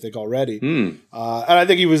 100, I think, already. And I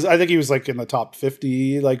think he was like in the top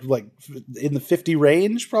 50, like in the 50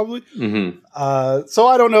 range, probably. So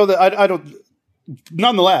I don't know that. I don't.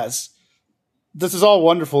 Nonetheless, this is all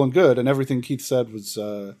wonderful and good, and everything Keith said was,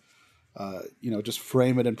 just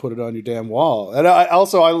frame it and put it on your damn wall. And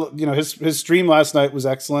his stream last night was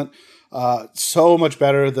excellent. So much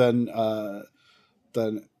better than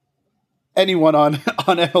anyone on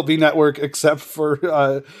MLB Network except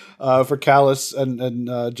for Callis and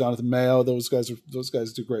Jonathan Mayo. Those guys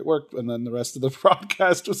do great work, and then the rest of the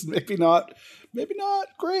broadcast was maybe not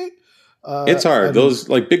great. It's hard. Those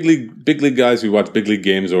like big league guys who watch big league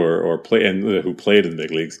games or play and who played in the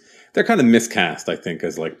big leagues, they're kind of miscast, I think,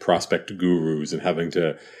 as like prospect gurus and having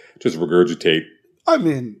to just regurgitate. I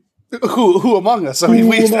mean, who among us? I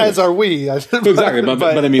mean, as are we. Exactly,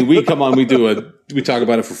 but I mean, we come on, we talk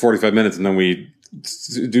about it for 45 minutes, and then we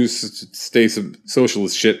do stay some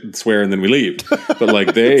socialist shit and swear, and then we leave. But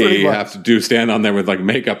like they have to stand on there with like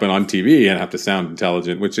makeup and on TV and have to sound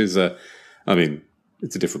intelligent, which is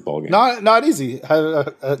it's a different ballgame. Not easy,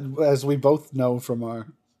 as we both know from our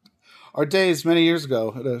days many years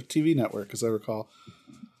ago at a TV network, as I recall.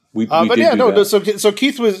 So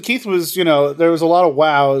Keith was there was a lot of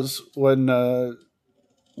wows when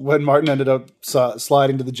Martin ended up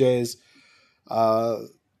sliding to the Jays.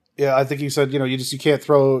 I think he said you can't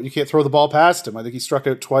throw the ball past him. I think he struck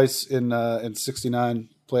out twice in 69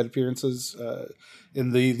 plate appearances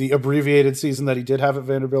in the abbreviated season that he did have at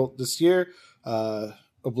Vanderbilt this year.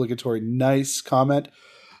 Obligatory nice comment.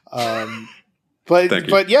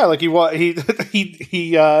 But yeah, like he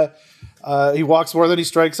walks more than he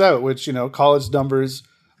strikes out, which college numbers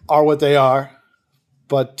are what they are,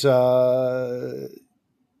 but you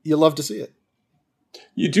love to see it.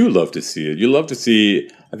 You do love to see it. You love to see.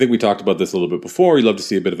 I think we talked about this a little bit before. You love to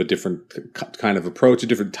see a bit of a different kind of approach, a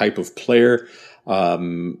different type of player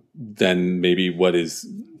than maybe what is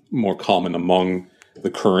more common among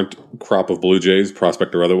the current crop of Blue Jays,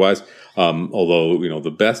 prospect or otherwise. Although,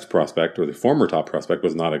 the best prospect or the former top prospect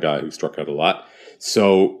was not a guy who struck out a lot.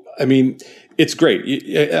 So, I mean, it's great.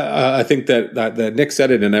 I think that Nick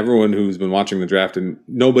said it, and everyone who's been watching the draft, and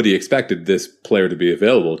nobody expected this player to be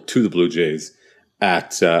available to the Blue Jays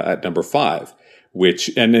at number 5,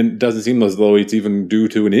 and it doesn't seem as though it's even due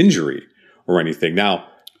to an injury or anything. Now,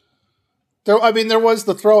 there was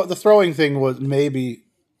the throwing thing was maybe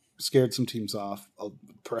scared some teams off,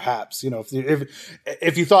 perhaps.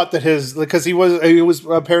 If you thought that because he was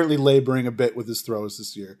apparently laboring a bit with his throws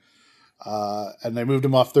this year. And they moved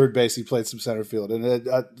him off third base. He played some center field, and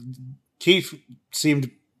Keith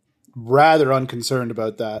seemed rather unconcerned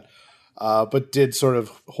about that, but did sort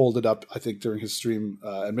of hold it up, I think, during his stream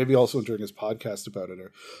and maybe also during his podcast about it.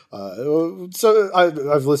 So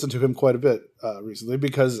I've listened to him quite a bit recently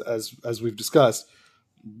because, as we've discussed,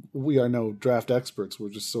 we are no draft experts. We're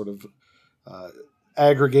just sort of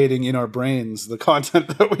aggregating in our brains the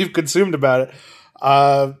content that we've consumed about it.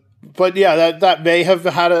 But yeah, that may have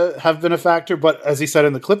been a factor. But as he said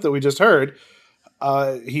in the clip that we just heard,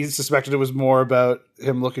 he suspected it was more about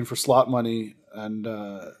him looking for slot money and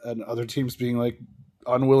other teams being like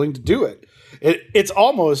unwilling to do it. It's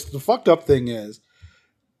almost, the fucked up thing is,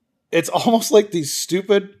 it's almost like these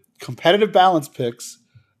stupid competitive balance picks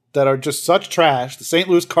that are just such trash. The St.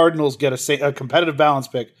 Louis Cardinals get a competitive balance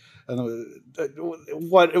pick, and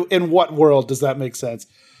in what world does that make sense?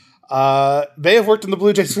 May have worked in the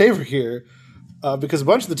Blue Jays' favor here because a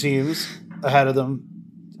bunch of the teams ahead of them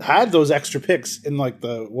had those extra picks in like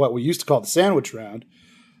what we used to call the sandwich round.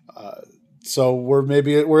 So we're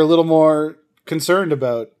a little more concerned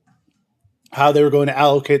about how they were going to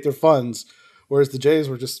allocate their funds, whereas the Jays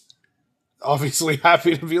were just obviously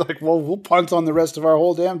happy to be like, well, we'll punt on the rest of our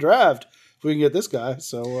whole damn draft if we can get this guy.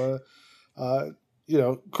 So,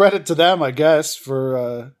 credit to them, I guess,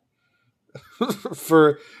 for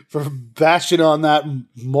bashing on that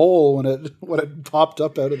mole when it popped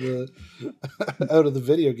up out of the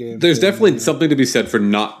video game. There's definitely something to be said for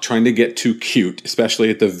not trying to get too cute, especially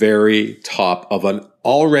at the very top of an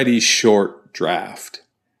already short draft.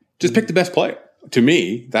 Just pick the best player. To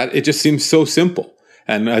me, that it just seems so simple.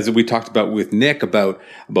 And as we talked about with Nick about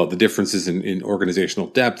the differences in organizational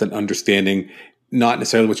depth and understanding not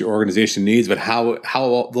necessarily what your organization needs, but how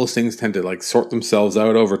all those things tend to like sort themselves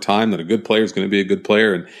out over time, that a good player is going to be a good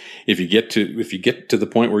player. And if you get to the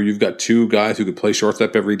point where you've got 2 guys who could play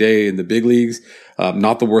shortstop every day in the big leagues,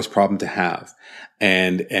 not the worst problem to have.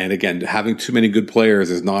 And again, having too many good players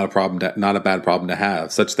is not a bad problem to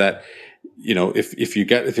have, such that, if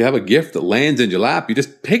you have a gift that lands in your lap, you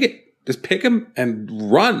just pick it. Just pick him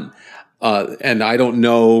and run. And I don't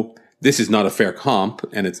know, this is not a fair comp,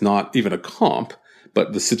 and it's not even a comp,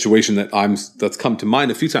 but the situation that's come to mind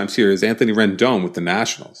a few times here is Anthony Rendon with the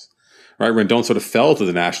Nationals. Right? Rendon sort of fell to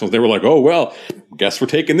the Nationals. They were like, oh, well, guess we're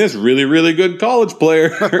taking this really, really good college player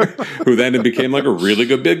who then became like a really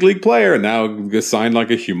good big league player and now signed like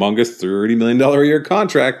a humongous $30 million a year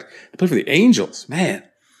contract to play for the Angels. Man.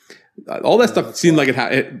 All that stuff seemed like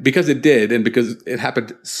because it did, and because it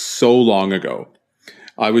happened so long ago.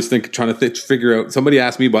 I was trying to figure out. Somebody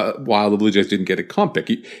asked me why the Blue Jays didn't get a comp pick.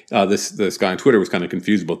 This guy on Twitter was kind of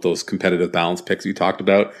confused about those competitive balance picks you talked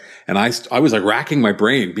about, and I was like racking my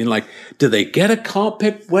brain, being like, "Did they get a comp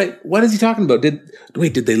pick? What is he talking about? Did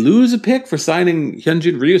they lose a pick for signing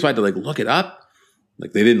Hyunjin Ryu?" So I had to look it up.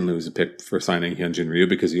 Like, they didn't lose a pick for signing Hyunjin Ryu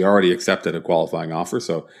because he already accepted a qualifying offer,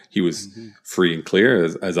 so he was free and clear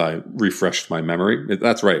as I refreshed my memory.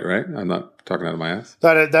 That's right? I'm not talking out of my ass.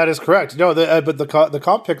 That is correct. No, but the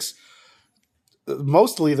comp picks,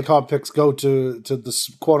 mostly the comp picks go to the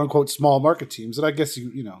quote unquote small market teams, and I guess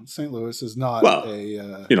St. Louis is not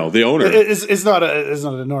the owner is not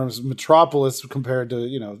an enormous metropolis compared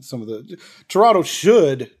to some of the Toronto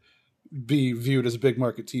should be viewed as a big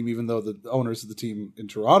market team, even though the owners of the team in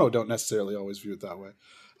Toronto don't necessarily always view it that way.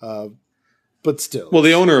 But still, well,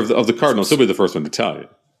 the owner of the Cardinals will be the first one to tell you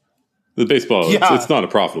the baseball. Yeah. It's not a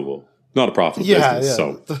profitable business. Yeah.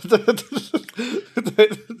 So,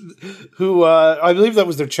 who I believe that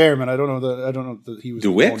was their chairman. I don't know that he was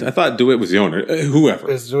DeWitt. I thought DeWitt was the owner.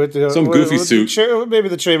 Whoever is DeWitt some goofy suit. Maybe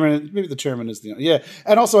the chairman. Maybe the chairman is the owner. Yeah.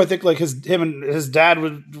 And also, I think like him and his dad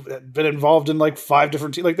had been involved in like 5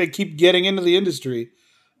 different teams. Like, they keep getting into the industry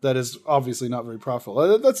that is obviously not very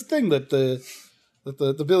profitable. That's the thing that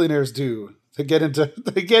the billionaires do. They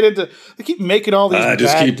keep making all these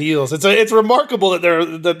bad deals. It's remarkable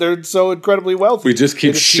that they're so incredibly wealthy. We just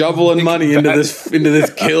keep shoveling money into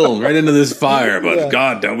this kiln, right into this fire. But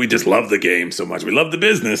God, don't we just love the game so much? We love the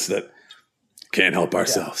business that can't help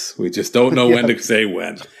ourselves. We just don't know when to say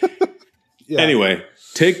when. Anyway,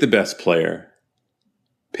 take the best player,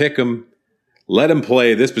 pick him, let him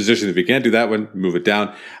play this position. If you can't do that one, move it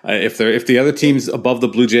down. If the other teams above the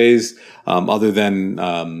Blue Jays, other than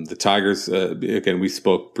the Tigers, again, we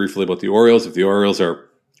spoke briefly about the Orioles. If the Orioles are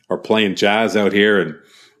playing jazz out here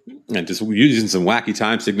and just using some wacky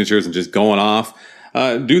time signatures and just going off,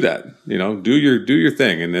 do that. Do your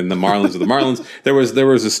thing. And then the Marlins are the Marlins. There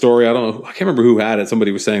was a story. I can't remember who had it.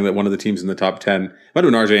 Somebody was saying that one of the teams in the top 10 might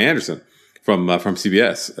have been RJ Anderson from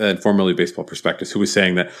CBS and formerly Baseball Prospectus, who was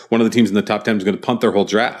saying that one of the teams in the top 10 was going to punt their whole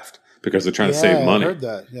draft because they're trying to save money. I heard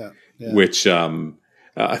that. Yeah. Which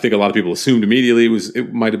I think a lot of people assumed immediately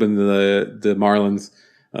it might have been the Marlins.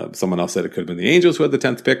 Someone else said it could have been the Angels who had the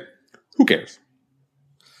 10th pick. Who cares?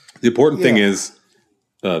 The important thing is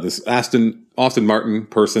this Austin Martin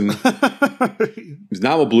person is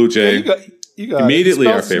now a Blue Jay. You got immediately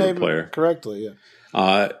our favorite player. Correctly,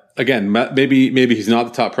 yeah. Again, maybe he's not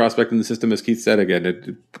the top prospect in the system, as Keith said. Again, it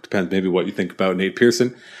depends maybe what you think about Nate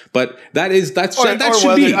Pearson, but that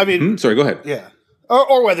should be. I mean, sorry, go ahead. Yeah,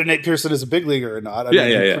 or whether Nate Pearson is a big leaguer or not. I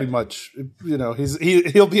mean, pretty much,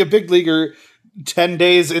 he'll be a big leaguer 10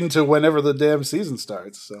 days into whenever the damn season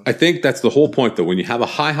starts. So I think that's the whole point, though. When you have a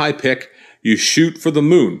high pick, you shoot for the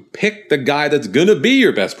moon. Pick the guy that's going to be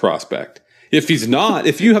your best prospect. If he's not,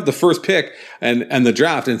 if you have the first pick and the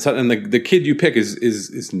draft and the kid you pick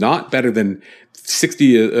is not better than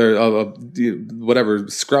 60 or whatever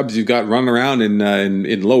scrubs you've got running around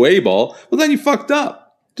in low A ball, well, then you fucked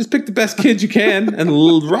up. Just pick the best kid you can and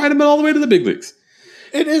ride him all the way to the big leagues.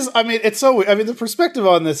 It is. I mean, the perspective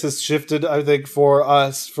on this has shifted, I think, for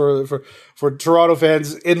us, for Toronto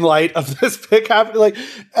fans in light of this pick happening. Like,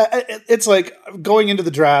 it's like going into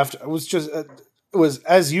the draft was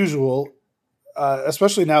as usual.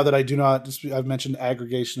 Especially now that I do not, I've mentioned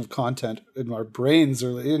aggregation of content in our brains,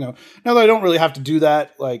 or now that I don't really have to do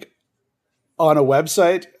that like on a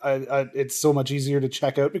website, it's so much easier to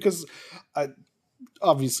check out because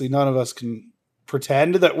obviously none of us can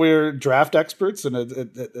pretend that we're draft experts, and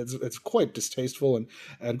it's quite distasteful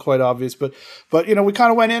and quite obvious. But we kind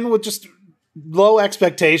of went in with just low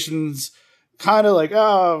expectations. Kind of like,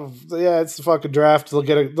 oh yeah, it's the fucking draft. They'll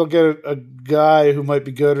get a guy who might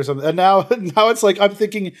be good or something. And now it's like I'm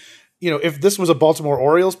thinking, if this was a Baltimore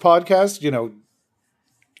Orioles podcast,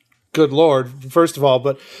 good Lord, first of all,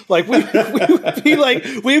 but like we'd be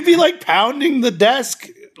like pounding the desk,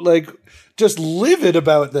 like just livid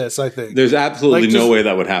about this. I think there's absolutely no way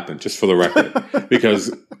that would happen. Just for the record,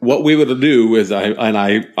 because what we would do is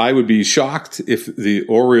I would be shocked if the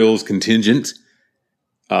Orioles contingent.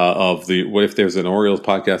 What if there's an Orioles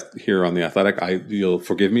podcast here on The Athletic? You'll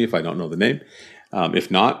forgive me if I don't know the name. If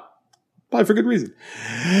not, probably for good reason.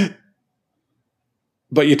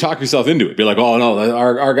 But you talk yourself into it. Be like, oh no,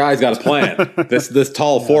 our guy's got a plan. this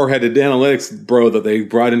tall four-headed analytics bro that they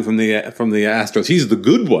brought in from the Astros, he's the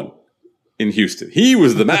good one in Houston. He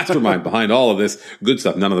was the mastermind behind all of this good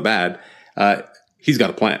stuff, none of the bad. He's got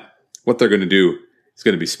a plan. What they're going to do is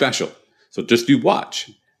going to be special. So just you watch.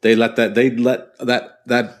 They let that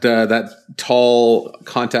tall,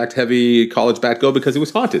 contact heavy college bat go because it was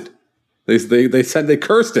haunted. They said they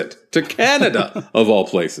cursed it to Canada of all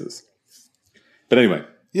places. But anyway,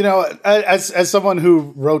 as someone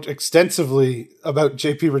who wrote extensively about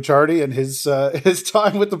JP Ricciardi and his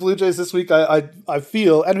time with the Blue Jays this week, I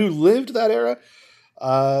feel, and who lived that era,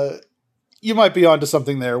 you might be onto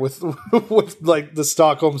something there with like the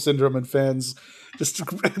Stockholm syndrome and fans. Just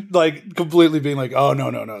like completely being like, oh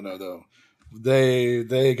no,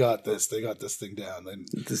 they got this thing down.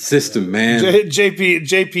 The system, man.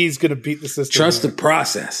 JP's gonna beat the system. Trust the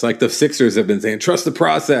process, like the Sixers have been saying. Trust the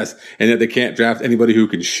process, and yet they can't draft anybody who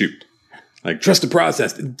can shoot. Like trust the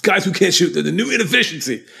process. Guys who can't shoot, they're the new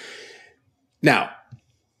inefficiency. Now,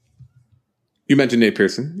 you mentioned Nate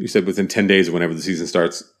Pearson. You said within 10 days, whenever the season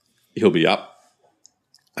starts, he'll be up.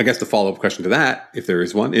 I guess the follow-up question to that, if there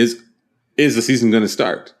is one, is the season going to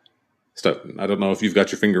start? I don't know if you've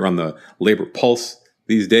got your finger on the labor pulse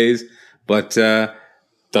these days, but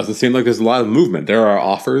doesn't seem like there's a lot of movement. There are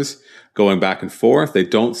offers going back and forth. There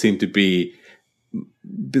doesn't seem to be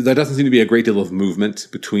a great deal of movement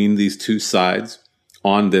between these two sides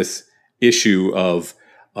on this issue of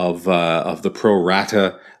the pro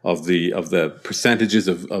rata of the percentages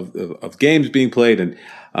of games being played, and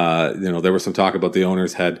there was some talk about the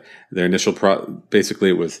owners had their initial basically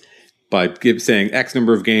it was by saying X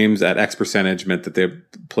number of games at X percentage meant that their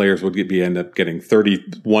players would end up getting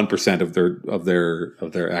 31%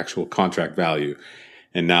 of their actual contract value.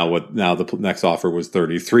 And now the next offer was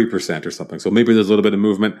 33% or something. So maybe there's a little bit of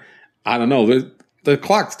movement. I don't know. The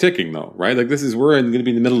clock's ticking though, right? Like we're going to be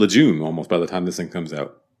in the middle of June almost by the time this thing comes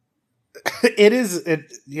out. It is.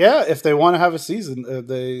 Yeah, if they want to have a season,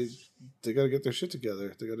 they got to get their shit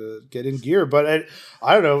together. They got to get in gear. But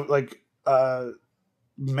I don't know. Like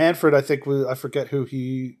Manfred, I think I forget who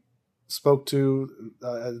he spoke to.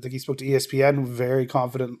 I think he spoke to ESPN, very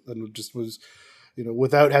confident, and just was,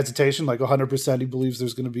 without hesitation, like 100%. He believes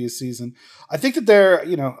there's going to be a season. I think that they're,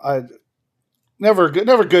 never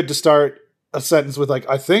good to start a sentence with like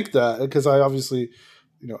I think that, because I obviously.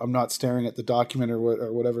 I'm not staring at the document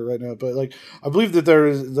or whatever right now, but like I believe that there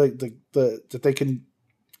is like that they can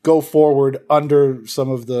go forward under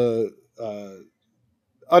some of the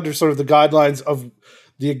under sort of the guidelines of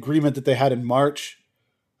the agreement that they had in March.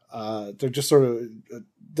 They're just sort of.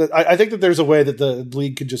 I think that there's a way that the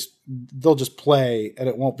league they'll just play and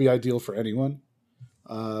it won't be ideal for anyone,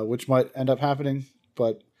 which might end up happening.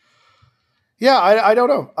 But yeah, I don't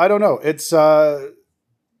know. It's.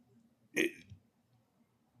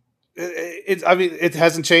 I mean, it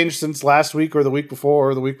hasn't changed since last week or the week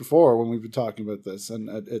before when we've been talking about this, and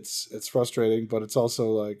it's frustrating, but it's also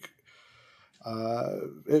like,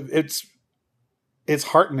 it's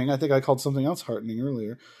heartening. I think I called something else heartening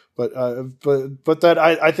earlier, but that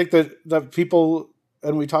I think that people,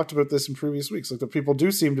 and we talked about this in previous weeks, like that people do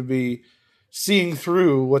seem to be seeing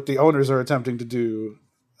through what the owners are attempting to do,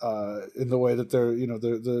 in the way that they're,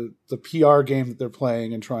 the PR game that they're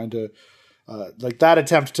playing and trying to. Like that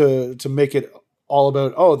attempt to make it all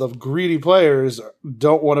about, the greedy players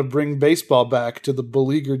don't want to bring baseball back to the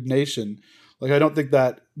beleaguered nation. Like, I don't think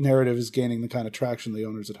that narrative is gaining the kind of traction the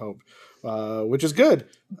owners had hoped, which is good.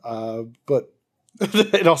 But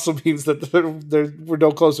it also means that we're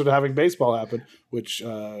no closer to having baseball happen, which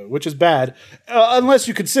is bad, unless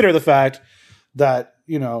you consider the fact that,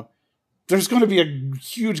 there's going to be a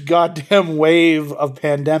huge goddamn wave of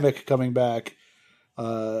pandemic coming back,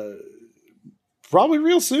 probably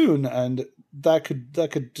real soon, and that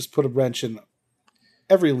could just put a wrench in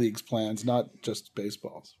every league's plans, not just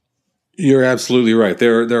baseball's. You're absolutely right.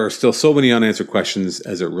 There are still so many unanswered questions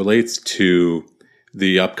as it relates to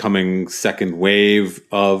the upcoming second wave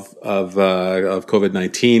of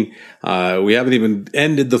COVID-19. We haven't even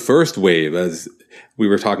ended the first wave, as we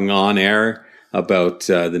were talking on air about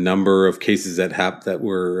the number of cases that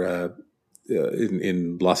were.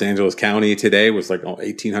 In Los Angeles County today was like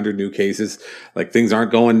 1,800 new cases. Like things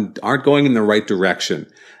aren't going in the right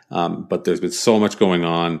direction. But there's been so much going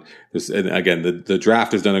on. And again, the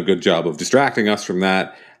draft has done a good job of distracting us from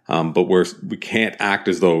that. But we can't act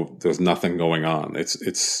as though there's nothing going on.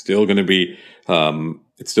 It's still going to be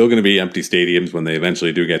empty stadiums when they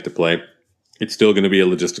eventually do get to play. It's still going to be a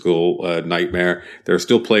logistical nightmare. There are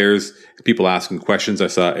still people asking questions. I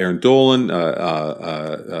saw Aaron Dolan,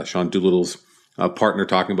 Sean Doolittle's partner,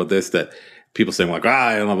 talking about this, that people saying like,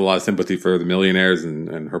 I don't have a lot of sympathy for the millionaires.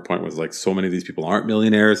 And her point was like, so many of these people aren't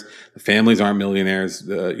millionaires. The families aren't millionaires.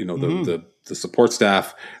 The support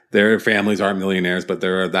staff, their families aren't millionaires, but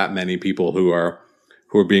there are that many people who are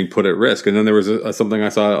being put at risk. And then there was something I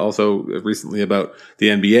saw also recently about the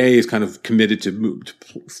NBA is kind of committed to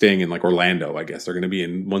staying in like Orlando, I guess. They're going to be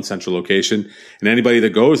in one central location. And anybody that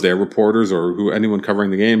goes there, reporters or anyone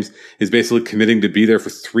covering the games, is basically committing to be there for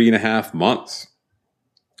 3.5 months.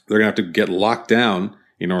 They're going to have to get locked down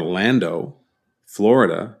in Orlando,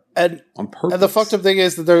 Florida, on purpose. And the fucked up thing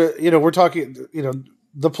is that we're talking,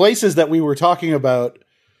 the places that we were talking about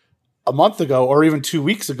a month ago or even 2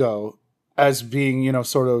 weeks ago, as being,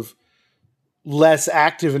 sort of less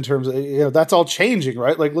active in terms of, that's all changing,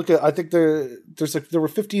 right? Like, look at, I think there were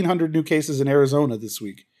 1,500 new cases in Arizona this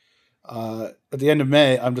week. At the end of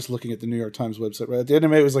May, I'm just looking at the New York Times website, right? At the end of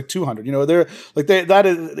May, it was like 200.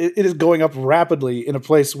 It is going up rapidly in a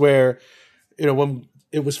place where, when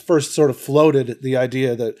it was first sort of floated, the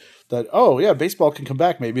idea that baseball can come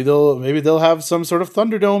back. Maybe they'll have some sort of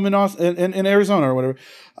Thunderdome in Arizona or whatever.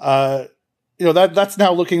 That's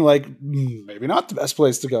now looking like maybe not the best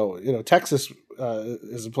place to go. Texas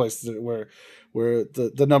is a place where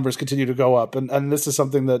the numbers continue to go up, and this is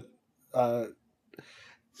something that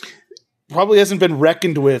probably hasn't been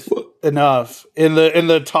reckoned with enough in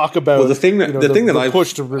the talk about. Well, the thing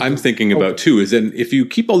that I'm thinking about too is, then if you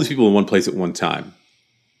keep all these people in one place at one time,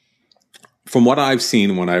 from what I've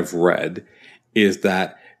seen, what I've read, is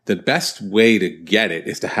that the best way to get it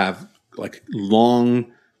is to have like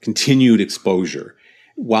long continued exposure,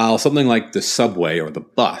 while something like the subway or the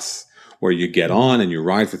bus, where you get on and you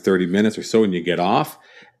ride for 30 minutes or so and you get off,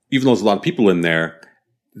 even though there's a lot of people in there,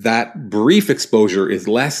 that brief exposure is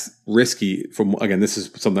less risky from, again, this is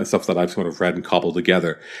some of that stuff that I've sort of read and cobbled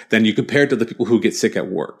together, than you compare it to the people who get sick at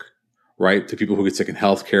work, right? To people who get sick in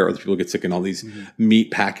healthcare, or the people who get sick in all these meat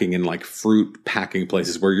packing and like fruit packing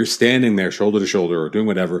places where you're standing there shoulder to shoulder or doing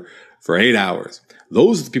whatever for 8 hours.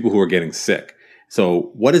 Those are the people who are getting sick.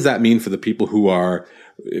 So what does that mean for the people who are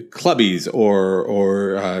clubbies or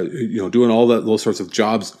doing all those sorts of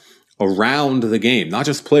jobs around the game, not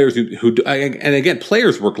just players who and again,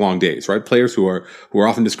 players work long days, right? Players who are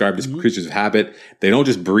often described as creatures of habit. They don't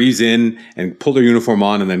just breeze in and pull their uniform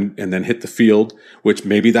on and then hit the field, which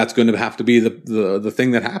maybe that's going to have to be the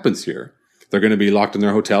thing that happens here. They're going to be locked in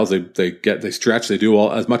their hotels. They stretch, they do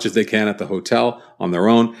all as much as they can at the hotel on their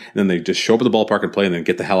own, and then they just show up at the ballpark and play and then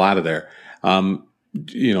get the hell out of there.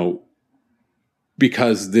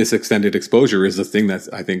 Because this extended exposure is the thing that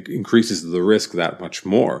I think increases the risk that much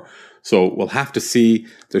more. So we'll have to see.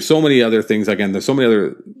 There's so many other things. Again, there's so many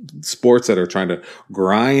other sports that are trying to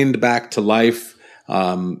grind back to life,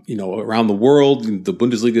 around the world. The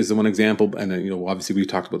Bundesliga is one example. And obviously we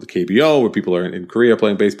talked about the KBO where people are in Korea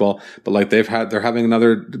playing baseball, but like they're having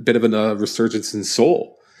another bit of a resurgence in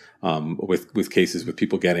Seoul, with cases with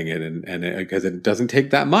people getting it. And because it doesn't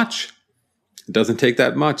take that much. It doesn't take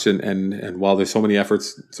that much, and while there's so many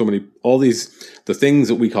efforts, the things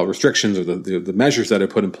that we call restrictions or the measures that are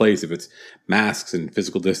put in place, if it's masks and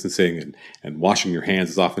physical distancing and washing your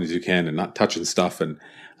hands as often as you can and not touching stuff, and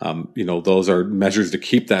those are measures to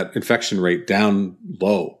keep that infection rate down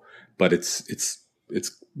low. But it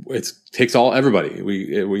takes everybody.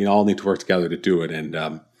 We all need to work together to do it,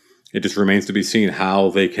 and it just remains to be seen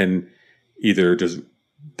how they can either just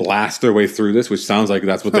blast their way through this, which sounds like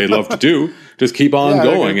that's what they love to do. Just keep on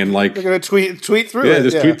going they're gonna tweet through it.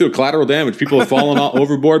 Just tweet through collateral damage. People have fallen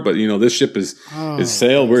overboard, but this ship is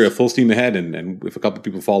sailed. We're at full steam ahead, and if a couple of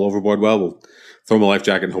people fall overboard, we'll throw them a life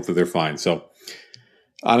jacket and hope that they're fine. So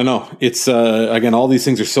I don't know. It's again, all these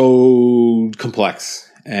things are so complex,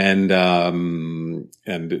 and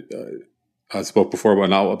I spoke before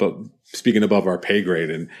about speaking above our pay grade.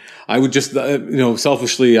 And I would just,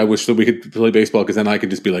 selfishly, I wish that we could play baseball because then I could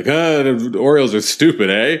just be like, the Orioles are stupid,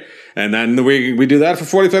 eh? And then we do that for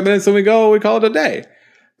 45 minutes and we call it a day.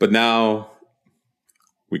 But now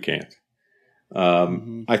we can't.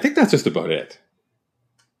 I think that's just about it.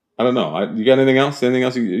 I don't know. You got anything else? Anything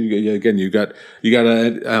else? You got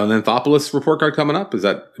an Anthopoulos report card coming up?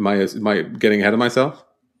 Am I getting ahead of myself?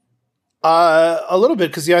 A little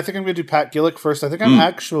bit, because I think I'm going to do Pat Gillick first. I think I'm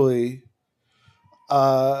actually,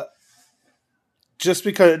 just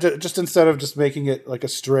instead of just making it like a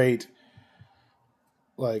straight,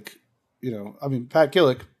 Pat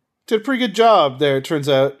Gillick did a pretty good job there. It turns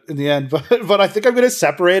out in the end, but I think I'm going to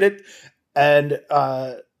separate it and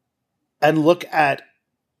look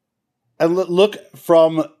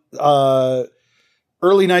from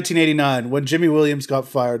early 1989, when Jimmy Williams got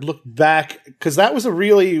fired, look back, because that was a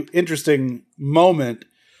really interesting moment,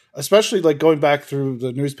 especially like going back through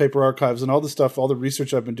the newspaper archives and all the stuff, all the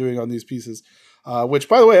research I've been doing on these pieces, which,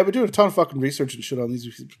 by the way, I've been doing a ton of fucking research and shit on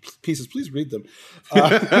these pieces. Please read them.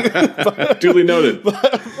 Duly noted.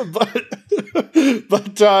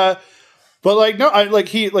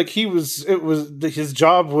 His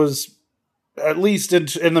job was, at least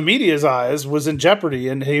in the media's eyes, was in jeopardy,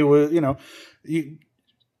 and he was,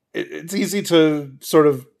 it's easy to sort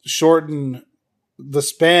of shorten the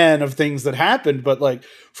span of things that happened, but like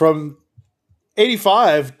from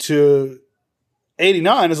 85 to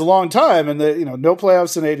 89 is a long time. And no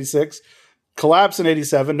playoffs in 86, collapse in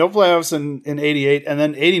 87, no playoffs in 88. And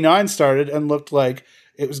then 89 started and looked like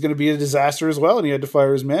it was going to be a disaster as well. And he had to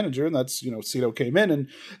fire his manager, and that's, Cito came in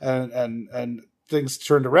and things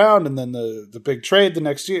turned around. And then the big trade the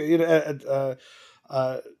next year,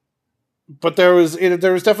 but there was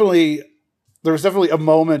definitely a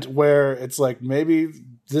moment where it's like, maybe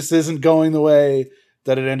this isn't going the way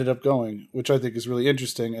that it ended up going, which I think is really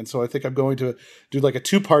interesting. And so I think I'm going to do like a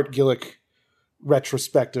 2-part Gillick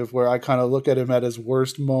retrospective where I kind of look at him at his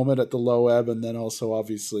worst moment at the low ebb, and then also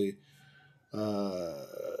obviously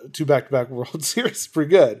 2 back-to-back World Series, pretty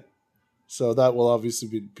good. So that will obviously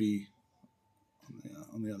be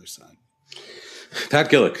on the other side. Pat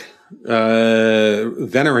Gillick,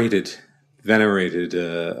 venerated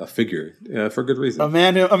a figure for good reason. A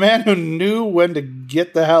man who knew when to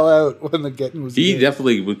get the hell out when the getting was. He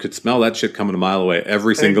definitely could smell that shit coming a mile away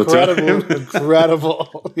every single time.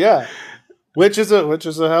 Incredible, yeah. Which is a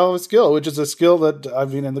hell of a skill. Which is a skill that,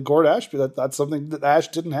 in the Gord Ash, that's something that Ash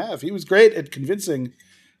didn't have. He was great at convincing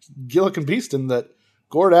Gillick and Beeston that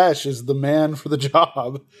Gord Ash is the man for the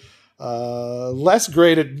job. Less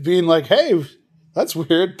great at being like, hey, that's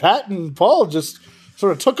weird. Pat and Paul just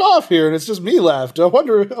sort of took off here, and it's just me left. I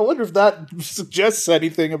wonder if that suggests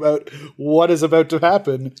anything about what is about to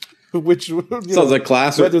happen. which sounds like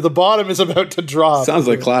classic. Whether the bottom is about to drop. Sounds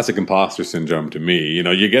like classic imposter syndrome to me.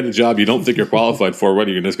 You get a job you don't think you're qualified for. What,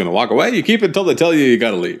 are you just going to walk away? You keep it until they tell you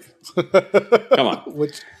got to leave. Come on.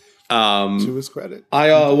 Which, to his credit.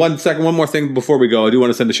 One more thing before we go. I do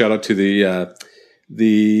want to send a shout out to the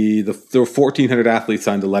 1,400 athletes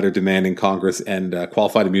signed a letter demanding Congress and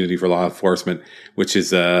qualified immunity for law enforcement, which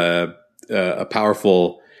is a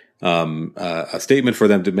powerful a statement for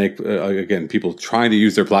them to make. Again, people trying to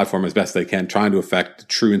use their platform as best they can, trying to affect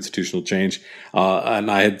true institutional change. And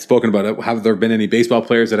I had spoken about it. Have there been any baseball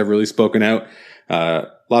players that have really spoken out?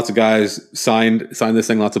 Lots of guys signed this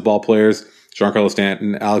thing. Lots of ball players. Giancarlo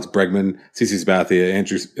Stanton, Alex Bregman, CC Sabathia,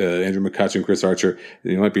 Andrew McCutchen, Chris Archer.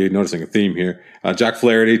 You might be noticing a theme here. Jack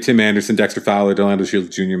Flaherty, Tim Anderson, Dexter Fowler, Delando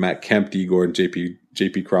Shields Jr., Matt Kemp, D. Gordon,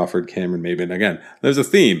 JP Crawford, Cameron Maybin. Again, there's a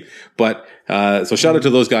theme. But so shout out to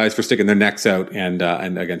those guys for sticking their necks out and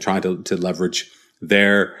again trying to leverage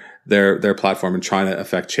their platform and trying to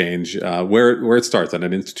affect change where it starts at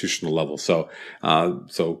an institutional level. So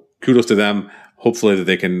kudos to them. Hopefully that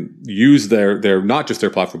they can use their not just their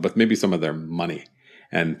platform, but maybe some of their money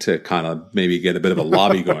and to kind of maybe get a bit of a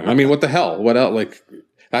lobby going. I mean, what the hell? What else? Like,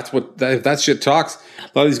 if that shit talks.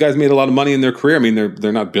 A lot of these guys made a lot of money in their career. I mean,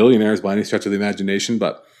 they're not billionaires by any stretch of the imagination,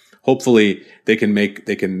 but hopefully they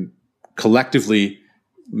can collectively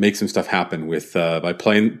make some stuff happen with by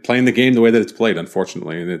playing the game the way that it's played,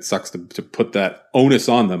 unfortunately. And it sucks to put that onus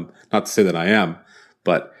on them. Not to say that I am,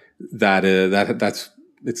 but that's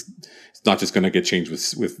it's not just going to get changed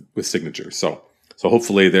with signatures. So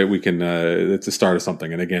hopefully that we can, it's a start of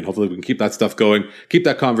something. And again, hopefully we can keep that stuff going, keep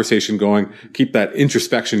that conversation going, keep that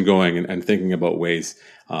introspection going and thinking about ways,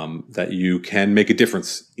 that you can make a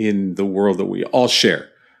difference in the world that we all share.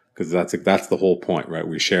 Because that's the whole point, right?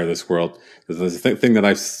 We share this world. There's a thing that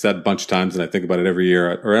I've said a bunch of times and I think about it every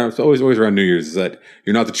year, it's always around New Year's, is that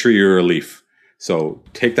you're not the tree, you're a leaf. So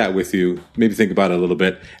take that with you, maybe think about it a little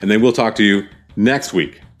bit, and then we'll talk to you next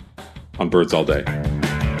week on Birds All Day.